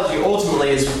the analogy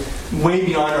ultimately is way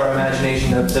beyond our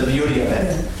imagination, the beauty of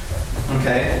it.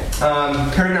 Okay,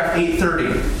 paragraph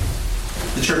 830.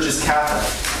 The church is Catholic.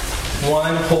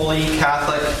 One, holy,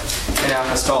 Catholic, and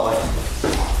apostolic.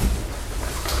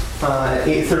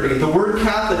 830. The word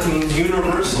Catholic means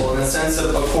universal in the sense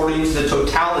of according to the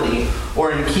totality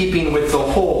or in keeping with the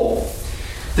whole.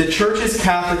 The church is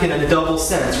Catholic in a double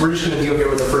sense. We're just going to deal here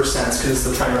with the first sense because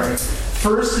it's the primary.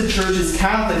 First, the church is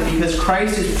Catholic because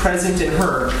Christ is present in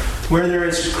her. Where there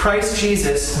is Christ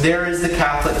Jesus, there is the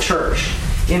Catholic Church.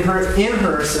 In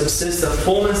her subsists the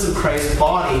fullness of Christ's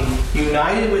body,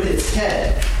 united with its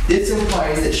head. This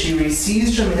implies that she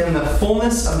receives from him the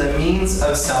fullness of the means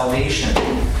of salvation.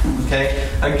 Okay?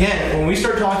 Again, when we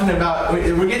start talking about,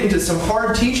 we're getting to some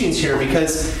hard teachings here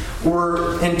because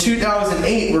in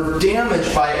 2008, we're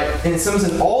damaged by, in some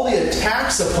sense, all the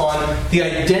attacks upon the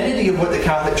identity of what the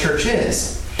Catholic Church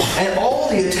is. And all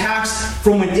the attacks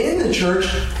from within the church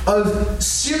of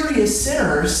serious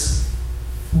sinners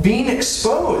being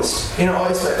exposed,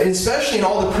 especially in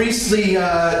all the priestly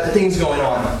things going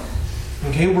on.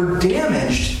 Okay, we're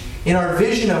damaged in our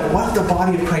vision of what the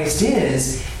body of Christ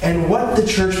is and what the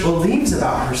church believes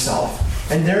about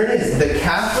herself. And there it is, the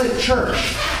Catholic Church,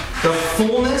 the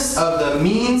fullness of the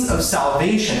means of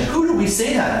salvation. Who do we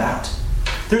say that about?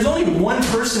 There's only one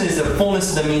person is the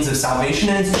fullness of the means of salvation,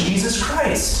 and it's Jesus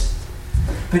Christ.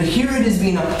 But here it is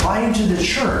being applied to the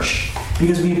church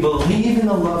because we believe in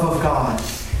the love of God.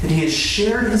 that he has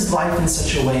shared his life in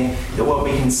such a way that what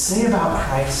we can say about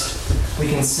Christ, we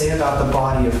can say about the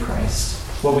body of Christ.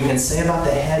 What we can say about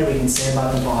the head, we can say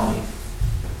about the body.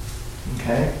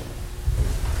 Okay?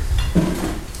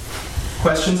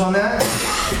 Questions on that?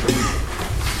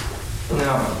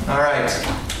 No. All right.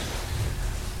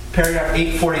 Paragraph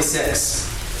 846.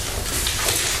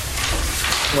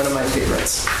 One of my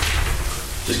favorites.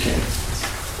 Just kidding.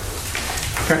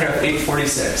 Paragraph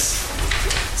 846.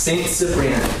 Saint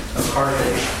Cyprian of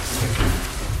Carthage.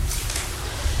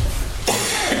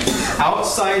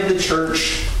 Outside the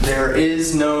church, there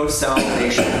is no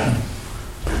salvation.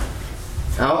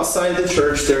 Outside the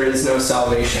church, there is no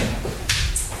salvation.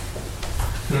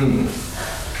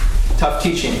 Tough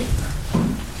teaching.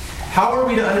 How are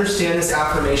we to understand this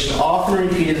affirmation, often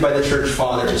repeated by the church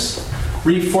fathers?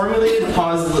 Reformulated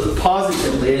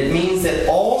positively, it means that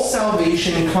all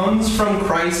salvation comes from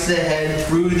Christ the head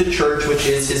through the church, which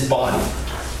is his body.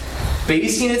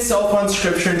 Basing itself on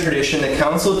scripture and tradition, the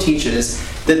council teaches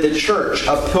that the church,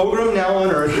 a pilgrim now on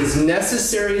earth, is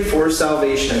necessary for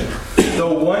salvation.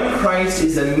 Though one Christ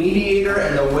is the mediator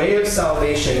and the way of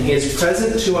salvation, he is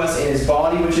present to us in his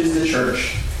body, which is the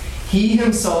church. He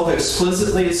himself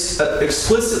explicitly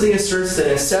asserts the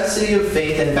necessity of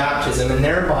faith and baptism, and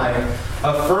thereby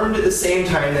affirmed at the same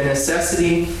time the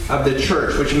necessity of the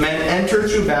church, which men enter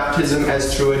through baptism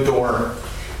as through a door.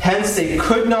 Hence, they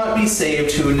could not be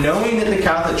saved who, knowing that the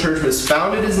Catholic Church was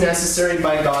founded as necessary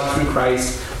by God through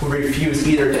Christ, would refuse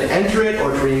either to enter it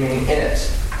or to remain in it.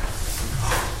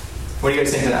 What do you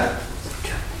guys think of that?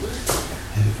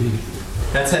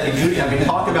 That's heavy duty. I mean,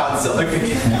 talk about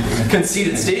a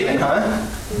conceited statement, huh?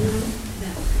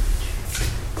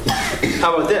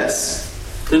 How about this?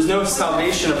 There's no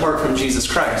salvation apart from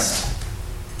Jesus Christ.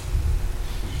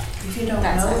 If you don't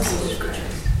know Jesus Christ.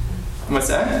 What's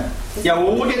that? Yeah,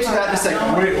 well, we'll get to that in a second.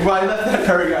 I left that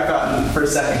paragraph out for a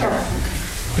second.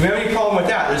 Do we have any problem with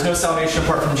that? There's no salvation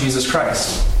apart from Jesus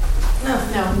Christ. No.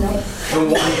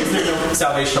 And why is there no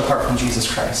salvation apart from Jesus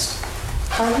Christ?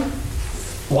 Pardon?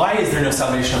 Why is there no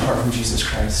salvation apart from Jesus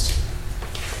Christ?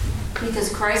 Because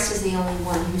Christ is the only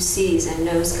one who sees and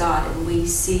knows God, and we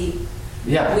see.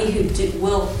 Yeah. We who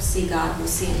will see God will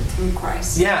see him through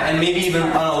Christ. Yeah, and maybe even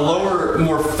on a lower,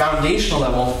 more foundational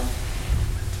level,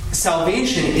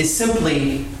 salvation is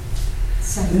simply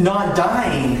not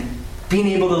dying, being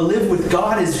able to live with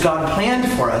God as God planned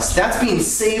for us. That's being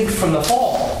saved from the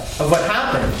fall of what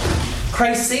happened.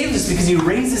 Christ saved us because he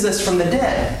raises us from the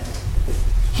dead.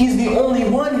 He's the only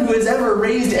one who has ever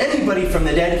raised anybody from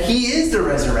the dead. He is the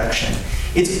resurrection.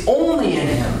 It's only in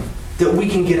him that we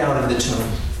can get out of the tomb.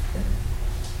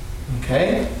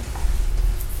 Okay?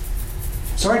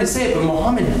 Sorry to say it, but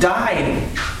Muhammad died.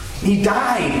 He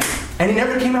died, and he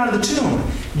never came out of the tomb.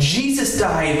 Jesus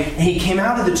died, and he came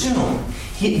out of the tomb.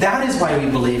 That is why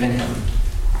we believe in him.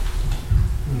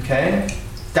 Okay?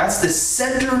 That's the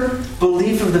center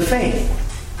belief of the faith.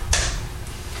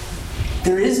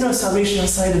 There is no salvation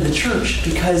outside of the church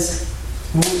because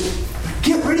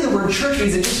get rid of the word church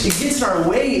because it gets in our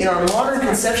way in our modern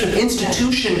conception of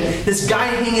institution, this guy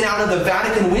hanging out of the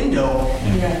Vatican window,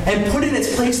 and put in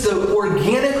its place the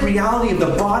organic reality of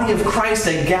the body of Christ,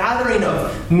 a gathering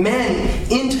of men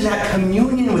into that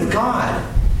communion with God.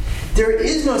 There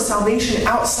is no salvation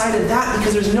outside of that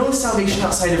because there's no salvation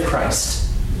outside of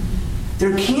Christ.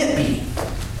 There can't be.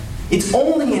 It's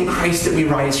only in Christ that we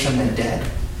rise from the dead.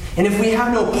 And if we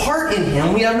have no part in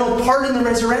him, we have no part in the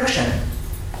resurrection.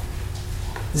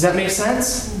 Does that make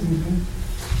sense?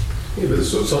 Yeah, but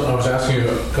so I was asking you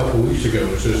a couple of weeks ago,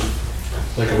 which is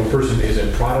like if a person is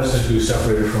a Protestant who's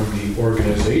separated from the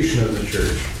organization of the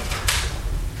church,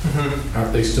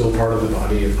 aren't they still part of the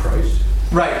body of Christ?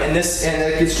 Right, and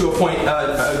that gets to a point,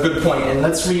 a good point. And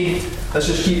let's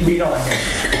just keep reading on here.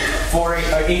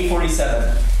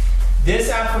 847.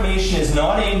 This affirmation is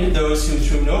not aimed at those who,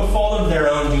 through no fault of their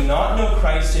own, do not know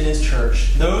Christ and his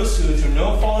church. Those who, through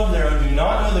no fault of their own, do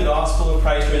not know the gospel of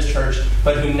Christ or his church,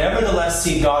 but who nevertheless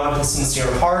see God with a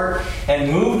sincere heart,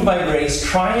 and moved by grace,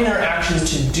 try in their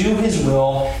actions to do his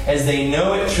will, as they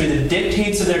know it through the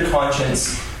dictates of their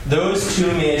conscience. Those too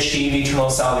may achieve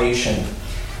eternal salvation.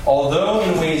 Although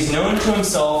in ways known to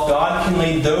himself, God can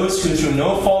lead those who, through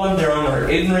no fault of their own, are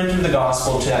ignorant of the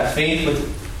gospel to that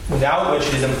faith without which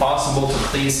it is impossible to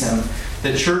please him.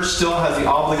 The church still has the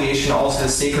obligation, also the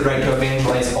sacred right to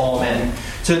evangelize all men.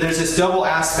 So there's this double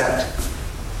aspect.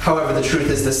 However, the truth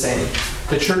is the same.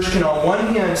 The church can on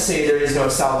one hand say there is no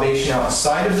salvation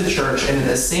outside of the church, and at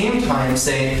the same time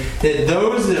say that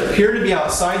those that appear to be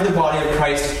outside the body of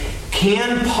Christ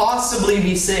can possibly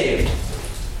be saved.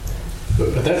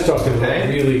 But that's talking about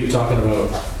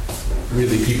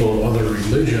really people of other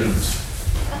religions,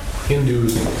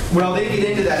 Hindus. Well, they get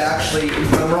into that actually.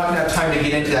 We're not going to have time to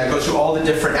get into that. It goes through all the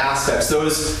different aspects.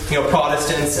 Those,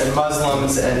 Protestants and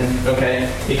Muslims, and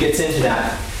it gets into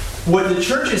that. What the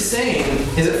church is saying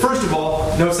is that, first of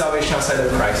all, no salvation outside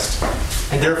of Christ,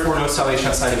 and therefore no salvation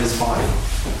outside of His body.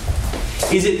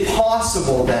 Is it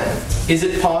possible then? Is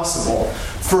it possible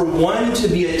for one to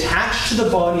be attached to the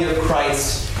body of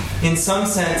Christ in some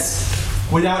sense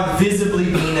without visibly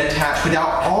being attached,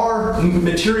 without our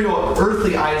material,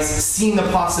 earthly eyes seeing the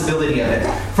possibility of it?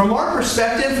 From our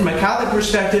perspective, from a Catholic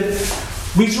perspective,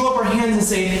 we throw up our hands and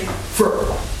say,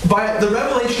 by the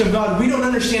revelation of God, we don't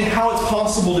understand how it's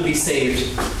possible to be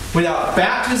saved without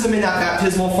baptism in that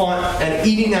baptismal font and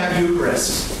eating that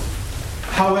Eucharist.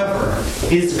 However,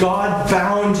 is God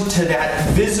bound to that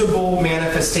visible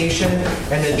manifestation?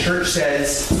 And the church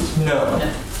says, no.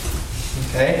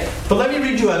 Okay? But let me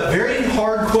read you a very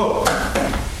hard quote.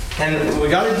 And we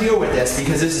got to deal with this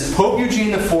because this is Pope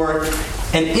Eugene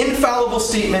IV, an infallible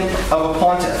statement of a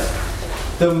pontiff.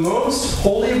 The most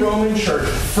holy Roman Church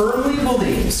firmly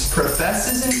believes,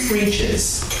 professes, and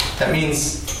preaches, that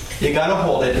means you got to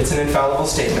hold it, it's an infallible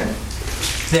statement,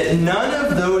 that none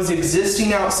of those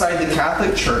existing outside the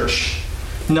Catholic Church,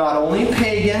 not only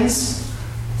pagans,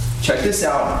 check this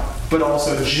out, but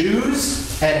also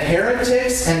Jews and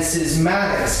heretics and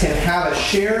schismatics can have a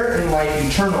share in life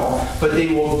eternal, but they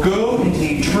will go into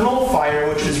the eternal fire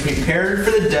which is prepared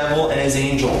for the devil and his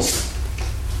angels.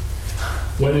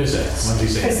 When is that? When did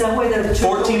he say? Is that why the church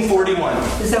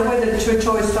 1441. Is that why the church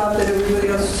always thought that everybody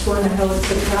else was going to hell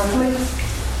except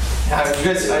Catholics? You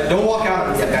guys, don't walk out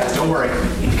on me yet, guys. Don't worry.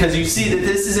 Because you see that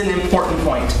this is an important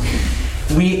point.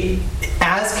 We,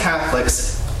 as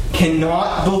Catholics,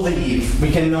 cannot believe, we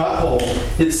cannot hold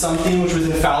that something which was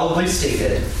infallibly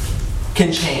stated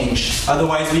can change.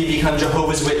 Otherwise, we become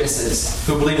Jehovah's Witnesses,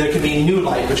 who believe there can be new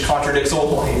light, which contradicts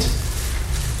old light.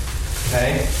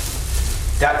 Okay?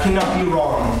 That cannot be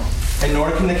wrong. And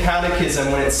nor can the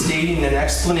Catechism, when it's stating an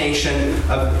explanation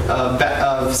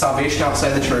of salvation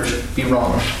outside the church, be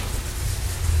wrong.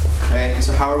 Okay,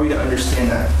 so how are we to understand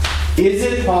that? Is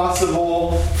it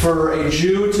possible for a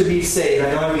Jew to be saved?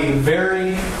 I know I'm being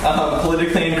very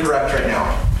politically incorrect right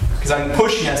now, because I'm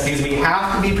pushing us, because we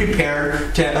have to be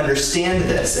prepared to understand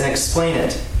this and explain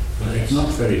it. But it's not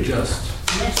very just.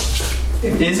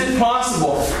 Is it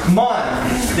possible?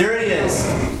 There it is.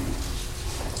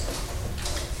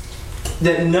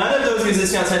 That none of those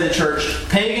exist outside the church,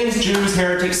 pagans, Jews,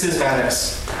 heretics,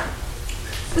 schismatics.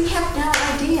 We have no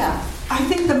idea. I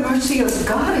think the mercy of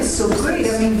God is so great.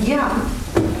 I mean, yeah.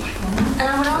 And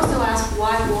I would also ask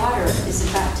why water is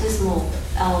a baptismal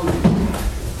element.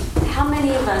 How many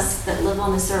of us that live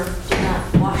on this earth do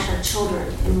not wash our children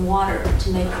in water to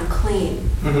make them clean?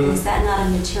 Mm-hmm. Is that not a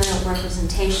material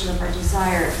representation of our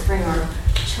desire to bring our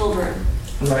children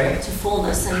to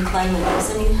fullness and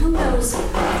cleanliness? I mean, who knows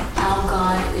how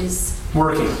God is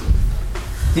working?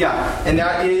 Yeah, and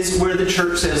that is where the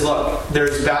church says, look,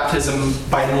 there's baptism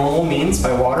by normal means,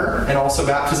 by water, and also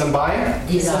baptism by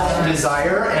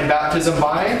desire, and baptism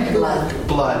by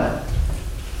blood.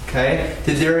 Okay?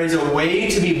 That there is a way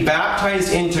to be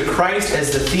baptized into Christ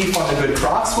as the thief on the good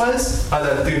cross was,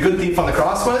 the good thief on the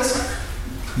cross was.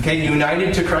 Okay,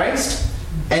 united to Christ,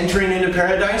 entering into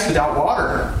paradise without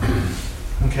water.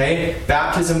 Okay?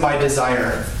 Baptism by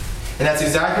desire. And that's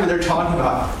exactly what they're talking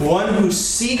about. One who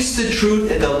seeks the truth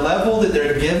at the level that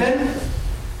they're given.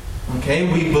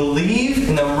 Okay, we believe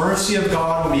in the mercy of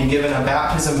God will be given a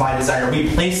baptism by desire.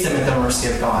 We place them at the mercy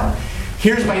of God.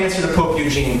 Here's my answer to Pope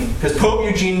Eugene. Because Pope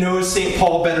Eugene knows St.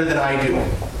 Paul better than I do.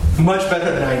 Much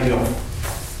better than I do.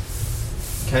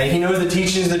 Okay, he knows the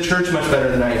teachings of the church much better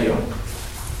than I do.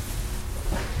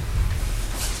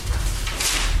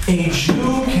 A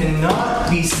Jew cannot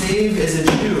be saved as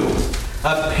a Jew.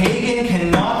 A pagan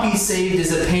cannot be saved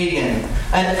as a pagan.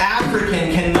 An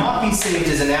African cannot be saved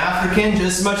as an African,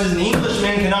 just as much as an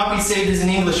Englishman cannot be saved as an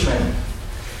Englishman.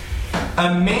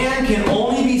 A man can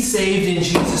only be saved in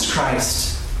Jesus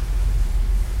Christ.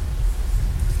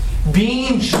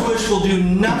 Being Jewish will do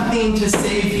nothing to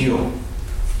save you.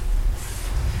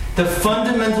 The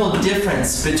fundamental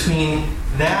difference between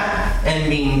that and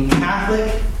being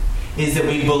Catholic is that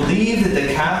we believe that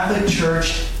the Catholic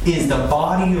Church is the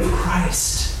body of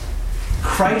Christ.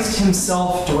 Christ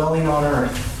himself dwelling on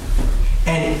earth.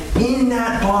 And in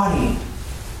that body,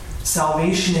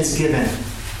 salvation is given.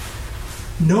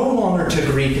 No longer to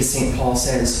Greek, as St. Paul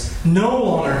says. No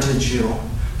longer to Jew.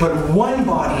 But one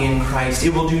body in Christ.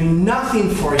 It will do nothing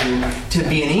for you to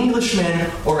be an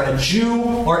Englishman or a Jew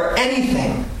or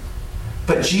anything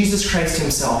but Jesus Christ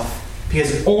himself.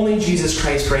 Because only Jesus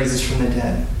Christ raises from the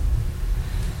dead.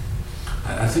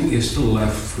 I think you're still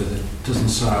left with it doesn't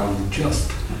sound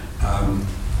just.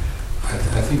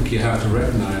 I think you have to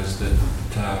recognize that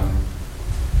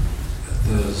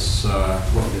there's,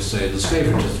 what would you say, there's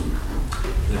favoritism,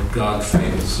 that God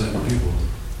favors certain people.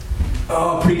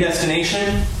 Oh,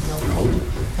 predestination?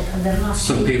 No.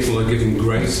 Some people are given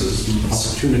graces and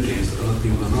opportunities that other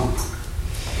people are not.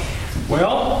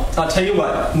 Well, I'll tell you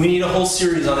what, we need a whole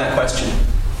series on that question.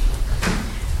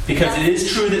 Because it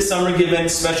is true that some are given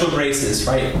special graces,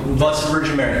 right? Blessed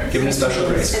Virgin Mary, given a special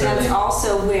grace. And that's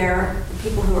also where the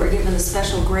people who are given the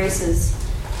special graces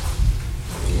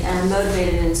are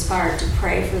motivated and inspired to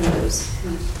pray for those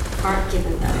who aren't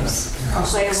given those, or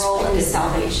play a role in the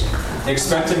salvation.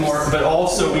 Expected more, but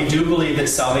also we do believe that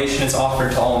salvation is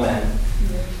offered to all men.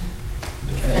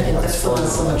 I think that's so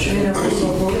much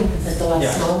universal voting at the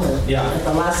last moment. Yeah. At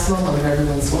the last moment of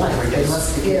everyone's life, they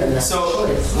must be given that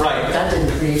choice. Right. God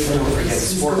didn't create them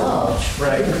for love.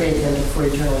 Right. He didn't create them for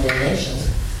eternal damnation.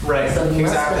 Right. So he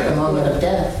must, at the moment of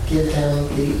death, give them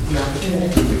the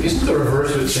opportunity. Isn't the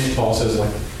reverse of what St. Paul says,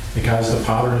 like, because the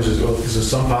pattern is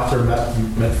some paths are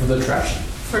meant for the trash?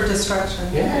 For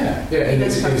destruction. Yeah.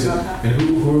 And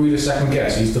who are we to second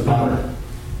guess? He's the pattern.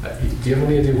 Do you have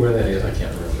any idea where that is? I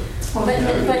can't remember. But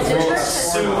the church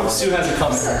Sue has a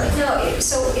comment.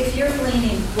 So if you're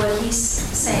gleaning what he's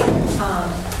saying,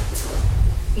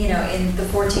 in the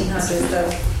 1400s,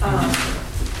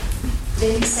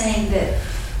 then he's saying that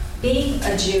being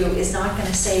a Jew is not going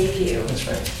to save you. That's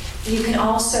right. You can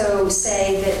also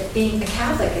say that being a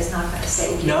Catholic is not going to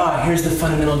save you. No, here's the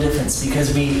fundamental difference.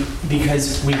 Because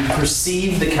we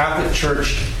perceive the Catholic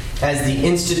Church as the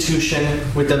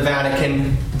institution with the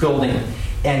Vatican building.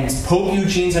 And Pope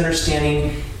Eugene's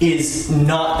understanding is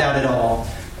not that at all.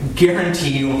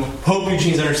 Guarantee you, Pope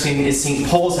Eugene's understanding is St.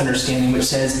 Paul's understanding, which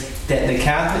says that the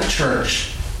Catholic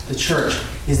Church, the Church,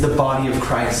 is the body of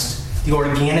Christ, the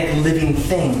organic living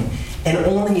thing. And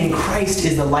only in Christ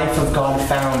is the life of God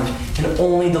found, and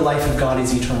only the life of God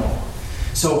is eternal.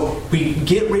 So we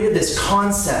get rid of this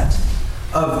concept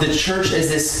of the church as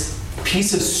this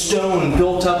piece of stone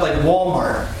built up like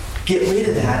Walmart. Get rid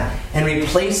of that and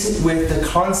replace it with the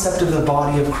concept of the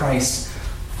body of Christ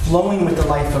flowing with the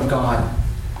life of God.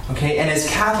 Okay? And as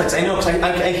Catholics, I know, because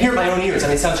I hear my own ears,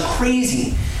 and it sounds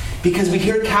crazy, because we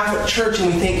hear Catholic Church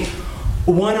and we think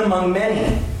one among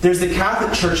many. There's the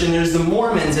Catholic Church and there's the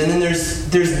Mormons, and then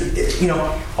there's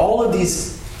all of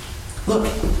these. Look,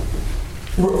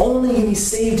 we're only going to be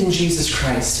saved in Jesus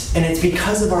Christ, and it's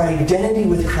because of our identity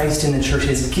with Christ in the church,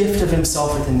 his gift of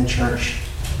himself within the church,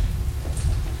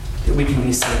 that we can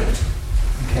be saved.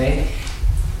 Okay?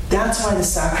 That's why the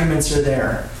sacraments are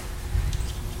there.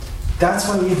 That's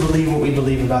why we believe what we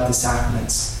believe about the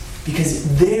sacraments.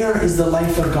 Because there is the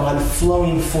life of God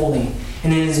flowing fully.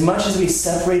 And in as much as we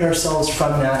separate ourselves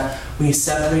from that, we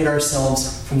separate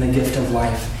ourselves from the gift of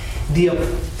life. The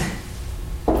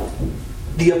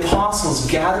apostles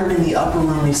gathered in the upper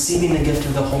room receiving the gift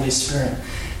of the Holy Spirit.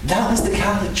 That was the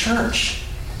Catholic Church.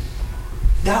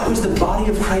 That was the body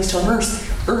of Christ on earth,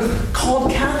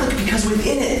 called Catholic because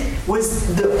within it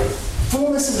was the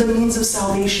fullness of the means of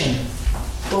salvation.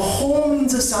 The whole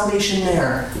means of salvation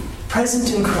there,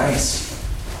 present in Christ.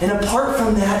 And apart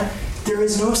from that, there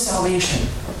is no salvation.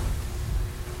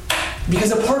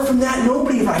 Because apart from that,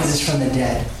 nobody rises from the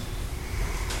dead.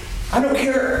 I don't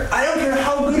care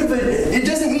how good of it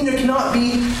doesn't mean there cannot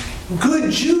be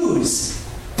good Jews.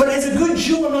 But as a good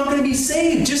Jew, I'm not going to be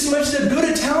saved. Just as much as a good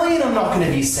Italian, I'm not going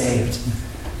to be saved.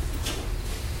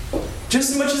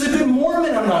 Just as much as a good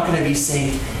Mormon, I'm not going to be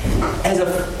saved.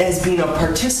 As being a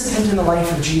participant in the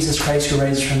life of Jesus Christ who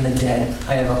raised from the dead,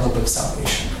 I have a hope of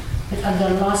salvation. But at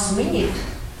the last minute.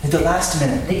 At the last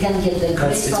minute. They can get the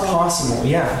grace. It's possible,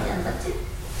 yeah.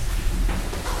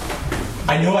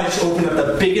 I know I just opened up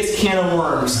the biggest can of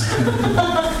worms.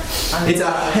 It's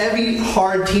a heavy,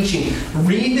 hard teaching.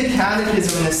 Read the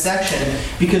Catechism in this section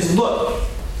because look,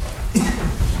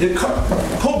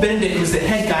 Pope Benedict was the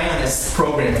head guy on this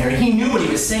program here. He knew what he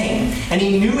was saying, and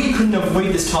he knew he couldn't avoid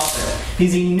this topic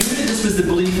because he knew that this was the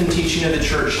belief and teaching of the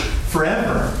church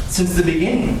forever, since the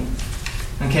beginning.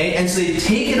 Okay, and so they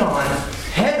take it on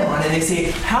head on, and they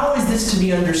say, "How is this to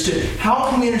be understood? How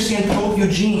can we understand Pope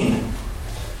Eugene?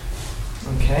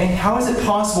 Okay, how is it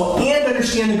possible and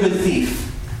understand the good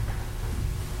thief?"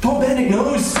 Pope Benedict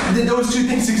knows that those two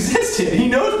things existed. He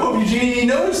knows Pope Eugene, he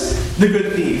knows the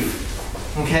good thief.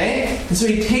 Okay? And so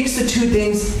he takes the two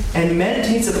things and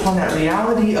meditates upon that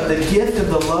reality of the gift of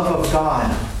the love of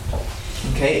God.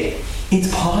 Okay?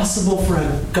 It's possible for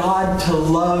a God to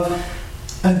love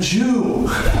a Jew.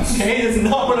 Okay? That's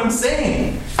not what I'm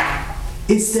saying.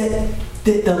 It's that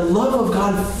the love of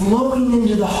God flowing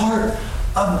into the heart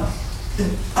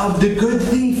of the good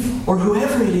thief or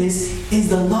whoever it is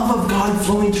the love of God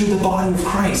flowing through the body of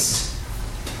Christ.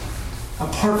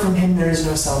 Apart from Him, there is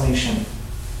no salvation.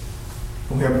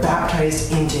 We are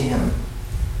baptized into Him.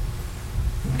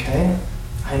 Okay?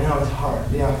 I know it's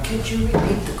hard. Yeah. Could you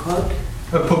repeat the quote?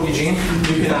 Pope Eugene,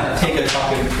 you can take a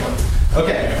copy of the quote.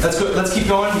 Okay, let's go. Let's keep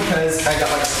going because I got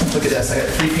look at this. I got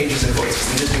 3 pages of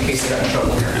quotes just in case I got in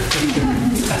trouble here.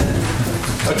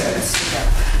 Okay.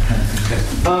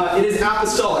 It is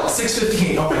apostolic.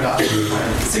 658. Oh my gosh.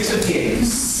 658.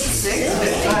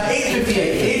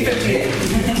 858.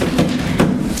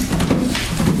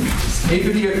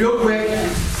 858. Real quick.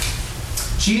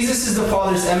 Jesus is the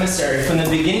Father's emissary. From the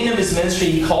beginning of His ministry,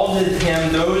 He called to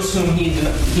Him those whom He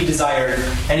desired,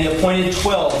 and He appointed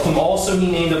 12, whom also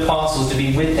He named apostles to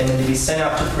be with Him and to be sent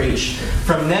out to preach.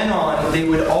 From then on, they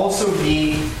would also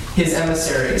be His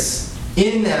emissaries.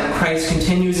 In them, Christ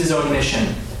continues His own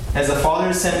mission. As the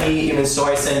Father sent me, even so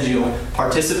I send you.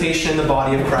 Participation in the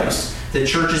body of Christ. The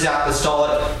church is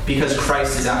apostolic because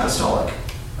Christ is apostolic.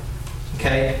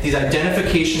 Okay? These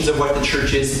identifications of what the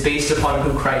church is based upon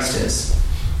who Christ is.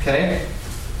 Okay?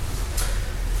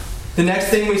 The next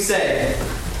thing we say,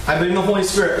 I believe in the Holy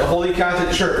Spirit, the Holy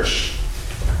Catholic Church.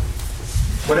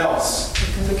 What else?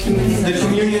 The communion. The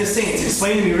communion of saints.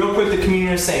 Explain to me real quick the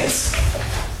communion of saints.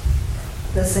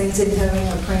 The saints in heaven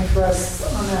are praying for us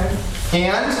on earth.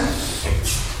 And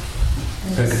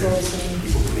the souls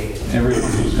in,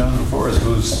 everyone who's gone before us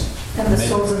who's and the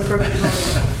souls in purgatory.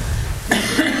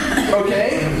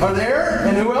 okay, are there?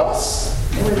 And who else?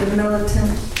 With the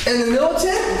militant. And the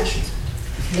militant?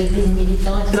 The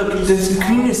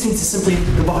communion of saints is simply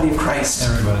the body of Christ.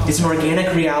 It's an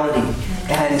organic reality.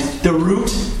 And the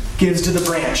root gives to the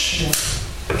branch.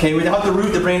 Okay, without the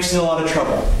root, the branch is in a lot of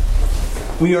trouble.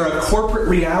 We are a corporate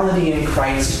reality in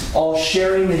Christ, all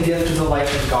sharing the gift of the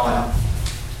life of God.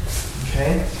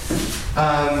 Okay?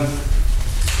 Are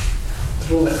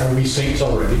we saints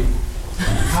already?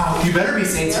 Wow, you better be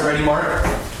saints already, Mark.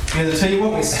 Because I'll tell you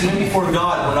what, when we stand before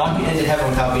God, we're not getting into heaven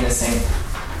without being a saint.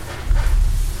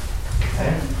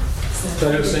 Okay? So I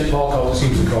know St. Paul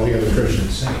seems to call the other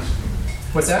Christians saints.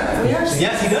 What's that? Yes,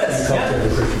 he does. Yeah.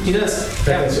 He does. In fact,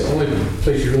 that's the only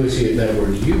place you really see that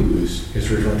word used is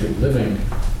referring to living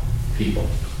people.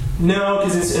 No,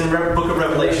 because it's in the book of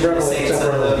Revelation.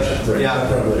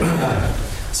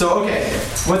 So, okay,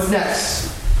 what's next?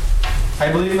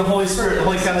 I believe in the Holy Spirit, the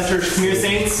Holy Catholic Church, communion of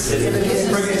saints.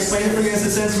 Explain the forgiveness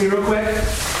of sins to me real quick.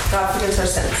 God forgives our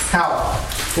sins. How?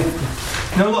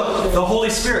 No, look, the Holy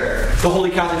Spirit, the Holy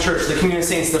Catholic Church, the communion of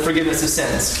saints, the forgiveness of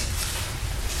sins.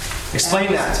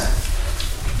 Explain that.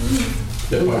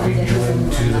 That by being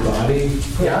joined to the body,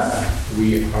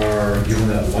 we are given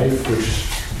that life, which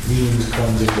means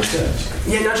cleansing the sins.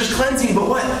 Yeah, not just cleansing, but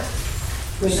what?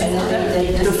 The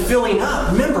filling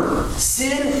up. Remember,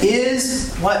 sin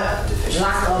is what? A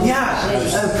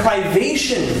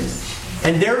privation.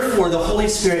 And therefore, the Holy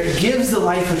Spirit gives the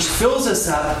life which fills us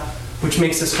up, which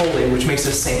makes us holy, which makes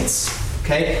us saints.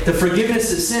 Okay? The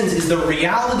forgiveness of sins is the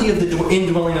reality of the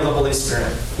indwelling of the Holy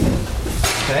Spirit.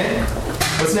 Okay?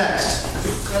 What's next?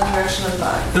 Resurrection of the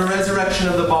body. The resurrection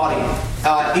of the body.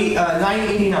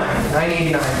 989.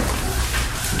 989.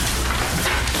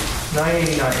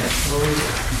 989.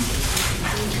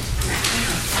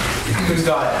 Who's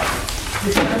got it?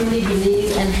 We firmly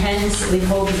believe, and hence we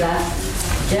hope that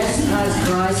just as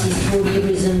Christ is fully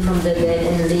risen from the dead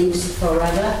and lives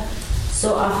forever,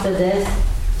 so after death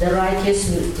the righteous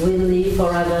will live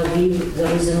forever with the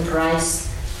risen Christ,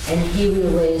 and He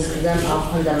will raise them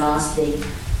up on the last day.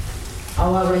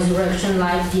 Our resurrection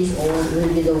life, His own, will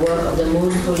be the work of the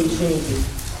most Holy Trinity.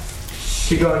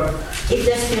 Keep going. If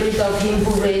the Spirit of Him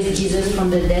who raised Jesus from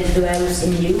the dead dwells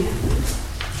in you,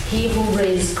 He who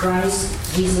raised Christ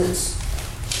Jesus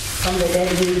from the dead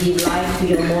will give life to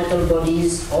your mortal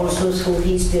bodies, also through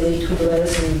His Spirit who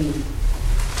dwells in you.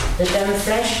 The term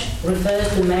flesh refers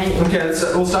to man. Okay,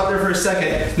 we'll stop there for a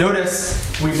second. Notice,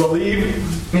 we believe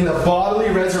in the bodily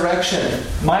resurrection.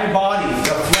 My body,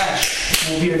 the flesh,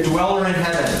 will be a dweller in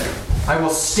heaven. I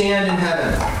will stand in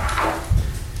heaven.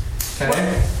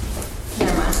 Okay?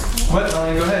 Never mind. What?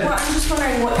 Melanie, go ahead. Well, I'm just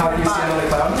wondering what How do you stand on the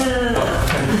cloud? No.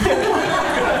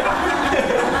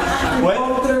 What?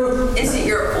 Is it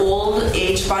your old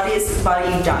age body? Is it the body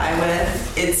you die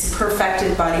with? It's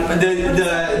perfected body, but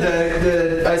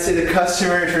I say the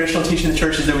customary traditional teaching of the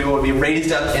church is that we will be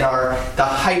raised up in the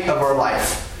height of our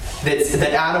life.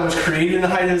 That Adam was created in the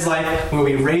height of his life, we will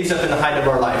be raised up in the height of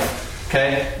our life.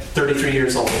 Okay? 33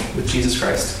 years old with Jesus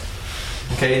Christ.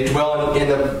 Okay? Dwell in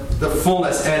the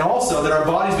fullness. And also that our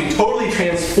bodies be totally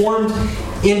transformed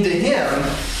into Him,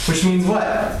 which means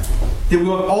what? that we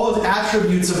have all those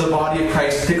attributes of the body of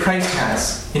Christ that Christ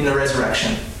has in the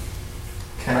resurrection.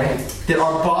 Okay? That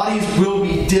our bodies will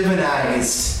be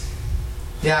divinized.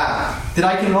 Yeah. That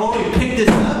I can only pick this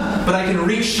up, but I can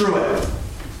reach through it.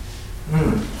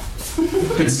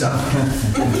 Good stuff.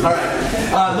 All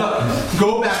right. Look,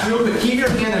 go back real quick. Keep your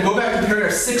hand there. Go back to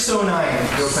paragraph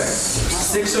 609 real quick.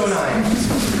 609.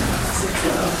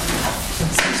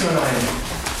 609.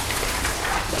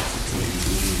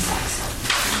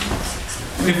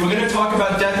 If we're going to talk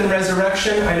about death and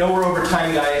resurrection, I know we're over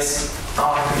time, guys.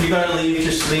 If you got to leave,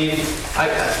 just leave.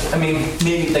 I mean,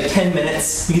 maybe like 10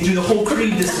 minutes. We can do the whole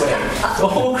creed this way. The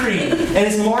whole creed. And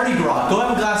it's Mardi Gras. Go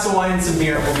have a glass of wine and some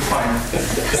beer and we'll be fine.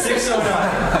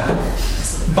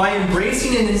 609. By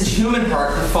embracing in his human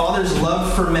heart the Father's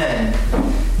love for men.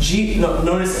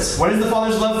 Notice this. What is the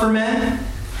Father's love for men?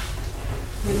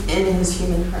 In his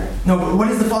human heart. No, but what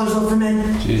is the Father's love for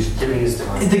men? Jesus.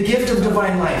 The gift of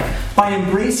divine life. By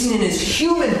embracing in his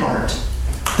human heart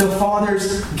the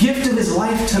Father's gift of his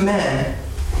life to men,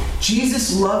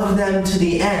 Jesus loved them to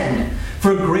the end.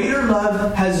 For greater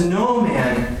love has no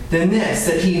man than this,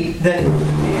 that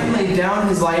man laid down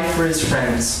his life for his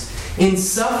friends. In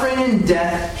suffering and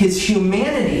death, his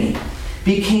humanity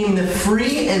became the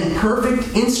free and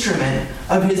perfect instrument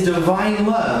of his divine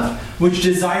love, which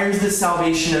desires the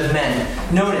salvation of men.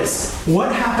 Notice,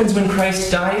 what happens when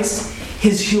Christ dies?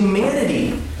 His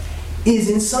humanity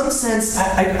is, in some sense,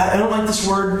 I don't like this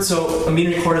word, so I'm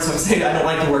being recorded, so I'm saying I don't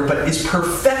like the word, but is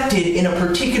perfected in a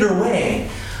particular way.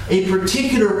 A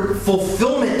particular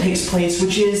fulfillment takes place,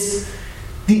 which is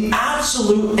the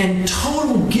absolute and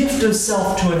total gift of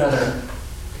self to another,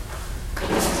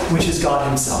 which is God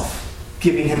himself,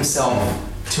 giving himself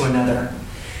to another.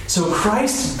 So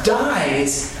Christ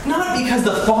dies, not because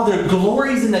the Father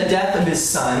glories in the death of his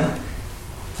Son,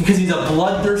 because he's a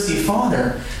bloodthirsty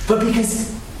Father, but because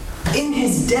in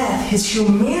his death, his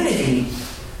humanity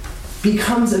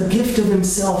becomes a gift of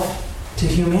himself to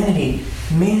humanity.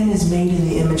 Man is made in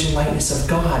the image and likeness of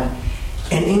God.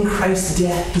 And in Christ's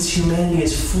death, his humanity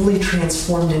is fully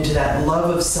transformed into that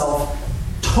love of self,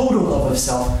 total love of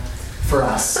self for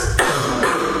us.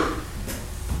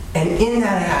 And in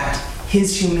that act,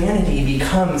 his humanity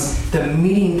becomes the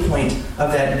meeting point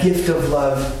of that gift of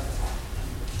love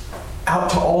out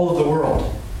to all of the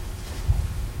world.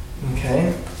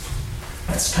 Okay?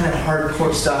 That's kind of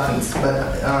hardcore stuff,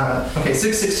 but okay,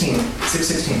 6:16.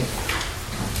 6:16.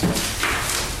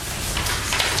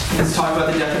 Let's talk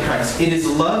about the death of Christ. It is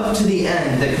love to the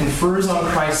end that confers on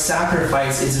Christ's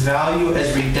sacrifice its value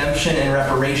as redemption and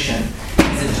reparation,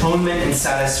 as atonement and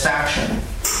satisfaction.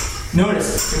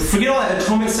 Notice, forget all that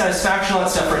atonement, satisfaction, all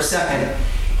that stuff for a second.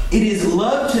 It is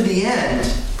love to the end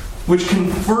which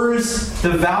confers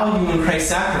the value in Christ's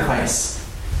sacrifice.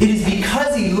 It is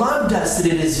because he loved us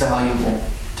that it is valuable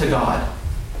to God.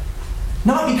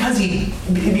 Not because he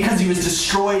was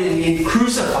destroyed and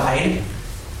crucified.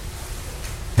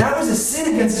 That was a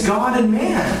sin against God and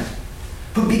man.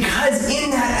 But because in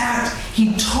that act,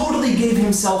 he totally gave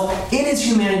himself, in his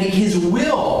humanity, his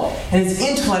will and his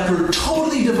intellect were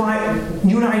totally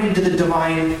united to the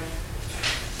divine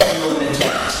will and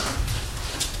intellect.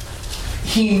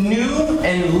 He knew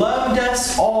and loved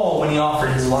us all when he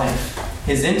offered his life.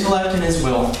 His intellect and his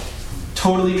will,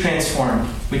 totally transformed.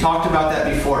 We talked about that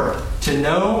before. To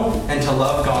know and to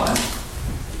love God.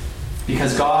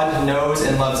 Because God knows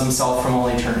and loves himself from all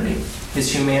eternity.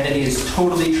 His humanity is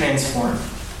totally transformed.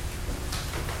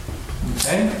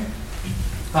 Okay?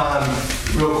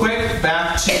 Real quick,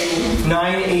 back to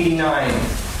 989.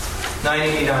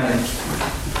 989.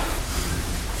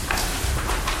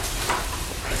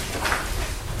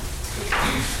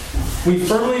 We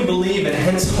firmly believe and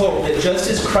hence hope that just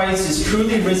as Christ is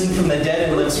truly risen from the dead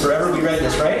and lives forever, we read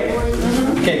this, right?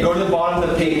 Okay, go to the bottom of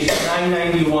the page,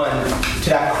 991, to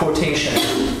that quotation.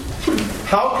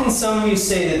 How can some of you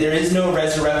say that there is no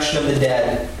resurrection of the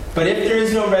dead? But if there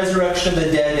is no resurrection of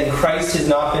the dead, then Christ has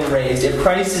not been raised. If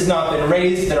Christ has not been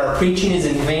raised, then our preaching is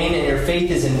in vain and your faith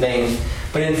is in vain.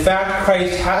 But in fact,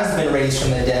 Christ has been raised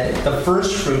from the dead, the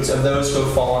first fruits of those who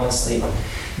have fallen asleep.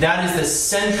 That is the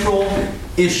central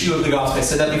issue of the gospel. I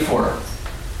said that before.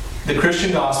 The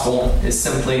Christian gospel is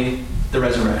simply the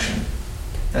resurrection.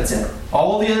 That's it.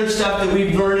 All the other stuff that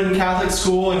we've learned in Catholic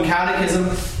school and catechism,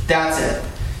 that's it.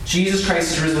 Jesus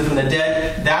Christ is risen from the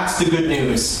dead. That's the good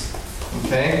news.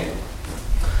 Okay?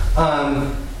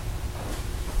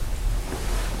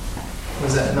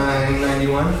 Was that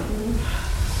 991?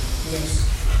 Yes.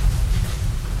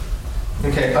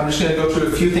 Okay, I'm just going to go through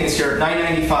a few things here.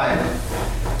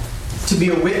 995. To be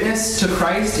a witness to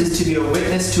Christ is to be a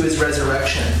witness to his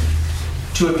resurrection.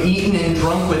 To to have eaten and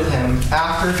drunk with him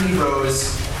after he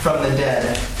rose from the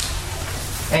dead.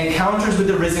 Encounters with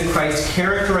the risen Christ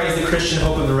characterize the Christian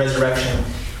hope of the resurrection.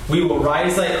 We will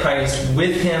rise like Christ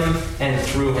with him and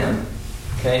through him.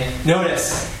 Okay?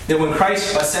 Notice that when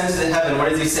Christ ascends to heaven, what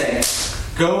does he say?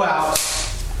 Go out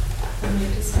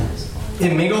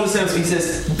and make all disciples. He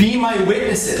says, be my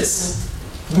witnesses.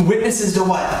 Witnesses to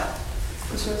what?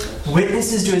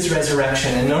 Witnesses to his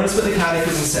resurrection. And notice what the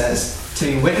Catechism says. To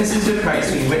be witnesses to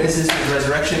Christ, to be witnesses to his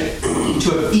resurrection, to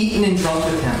have eaten and drunk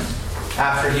with him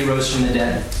after he rose from the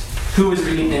dead. Who was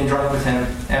eaten and drunk with him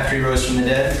after he rose from the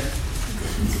dead?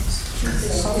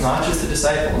 Not just the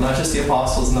disciple, not just the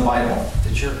apostles in the Bible.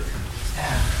 The church.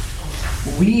 Yeah.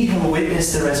 We have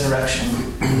witnessed the resurrection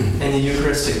in the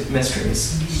Eucharistic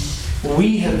mysteries.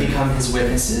 We have become his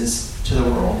witnesses to the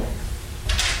world.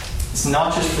 It's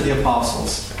not just for the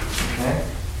apostles. Okay?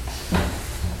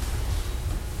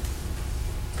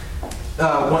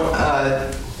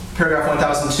 Paragraph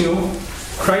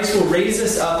 1002. Christ will raise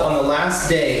us up on the last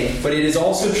day, but it is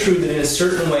also true that in a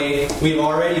certain way we have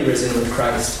already risen with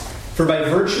Christ. For by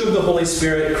virtue of the Holy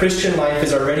Spirit, Christian life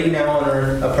is already now on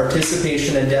earth a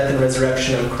participation in death and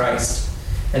resurrection of Christ.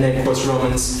 And then, of course,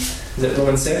 Romans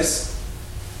 6?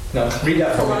 No, read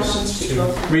that for me.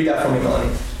 Read that for me,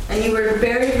 Melanie. And you were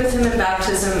buried with him in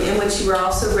baptism, in which you were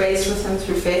also raised with him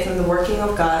through faith in the working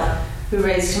of God, who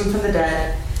raised him from the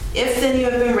dead. If then you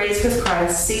have been raised with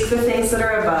Christ, seek the things that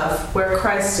are above, where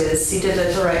Christ is, seated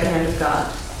at the right hand of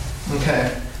God.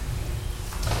 Okay.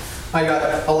 I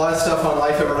got a lot of stuff on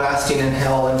life everlasting and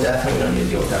hell and death, and we don't need to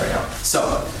deal with that right now.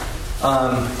 So,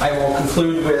 I will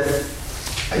conclude with,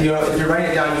 if you're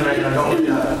writing it down, you can write it down. Don't look it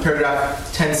up. Paragraph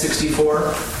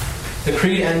 1064. The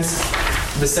creed ends,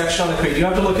 the section on the creed, you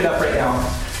don't have to look it up right now,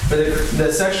 but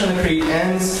the section on the creed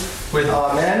ends with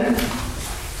Amen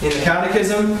in the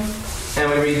Catechism, and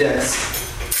we read this.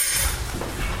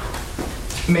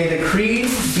 May the creed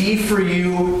be for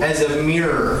you as a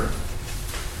mirror.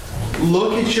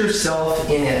 Look at yourself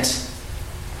in it.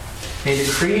 May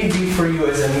the creed be for you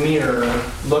as a mirror.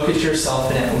 Look at yourself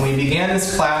in it. When we began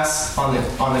this class on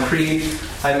the creed,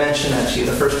 I mentioned that to you,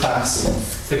 the first class.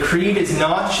 The creed is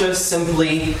not just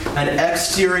simply an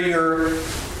exterior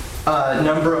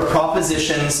number of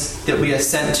propositions that we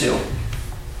assent to.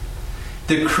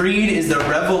 The creed is the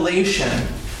revelation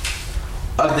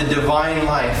of the divine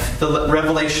life, the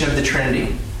revelation of the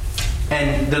Trinity,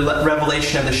 and the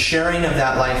revelation of the sharing of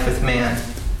that life with man.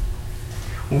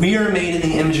 We are made in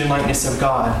the image and likeness of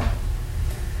God.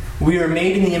 We are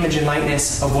made in the image and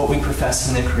likeness of what we profess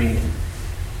in the creed.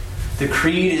 The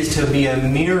creed is to be a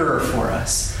mirror for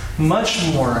us, much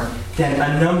more than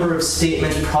a number of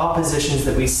statements, propositions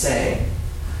that we say.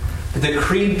 But the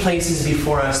creed places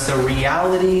before us the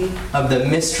reality of the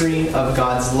mystery of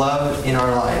God's love in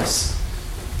our lives.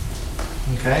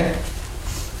 Okay?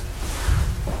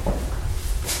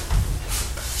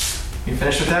 You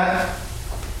finished with that?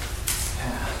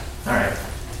 Yeah. Alright.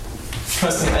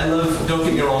 Trust me, don't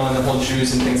get me wrong on the whole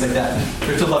Jews and things like that. We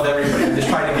have to love everybody. I'm just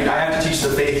trying to I have to teach the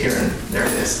faith here, and there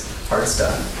it is. Hard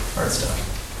stuff. Hard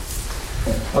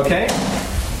stuff. Okay?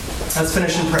 Let's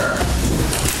finish in prayer.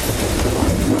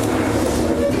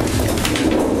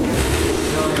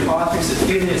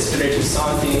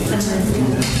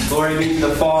 Glory be to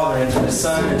the Father, and to the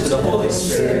Son, and to the Holy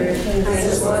Spirit.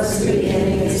 As it was in the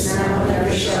beginning, is now, and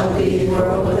ever shall be,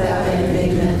 world without end.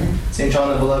 Amen. St. John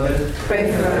the Beloved,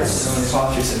 pray for us.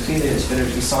 Patris et Filii et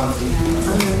Spiritus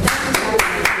Sancti.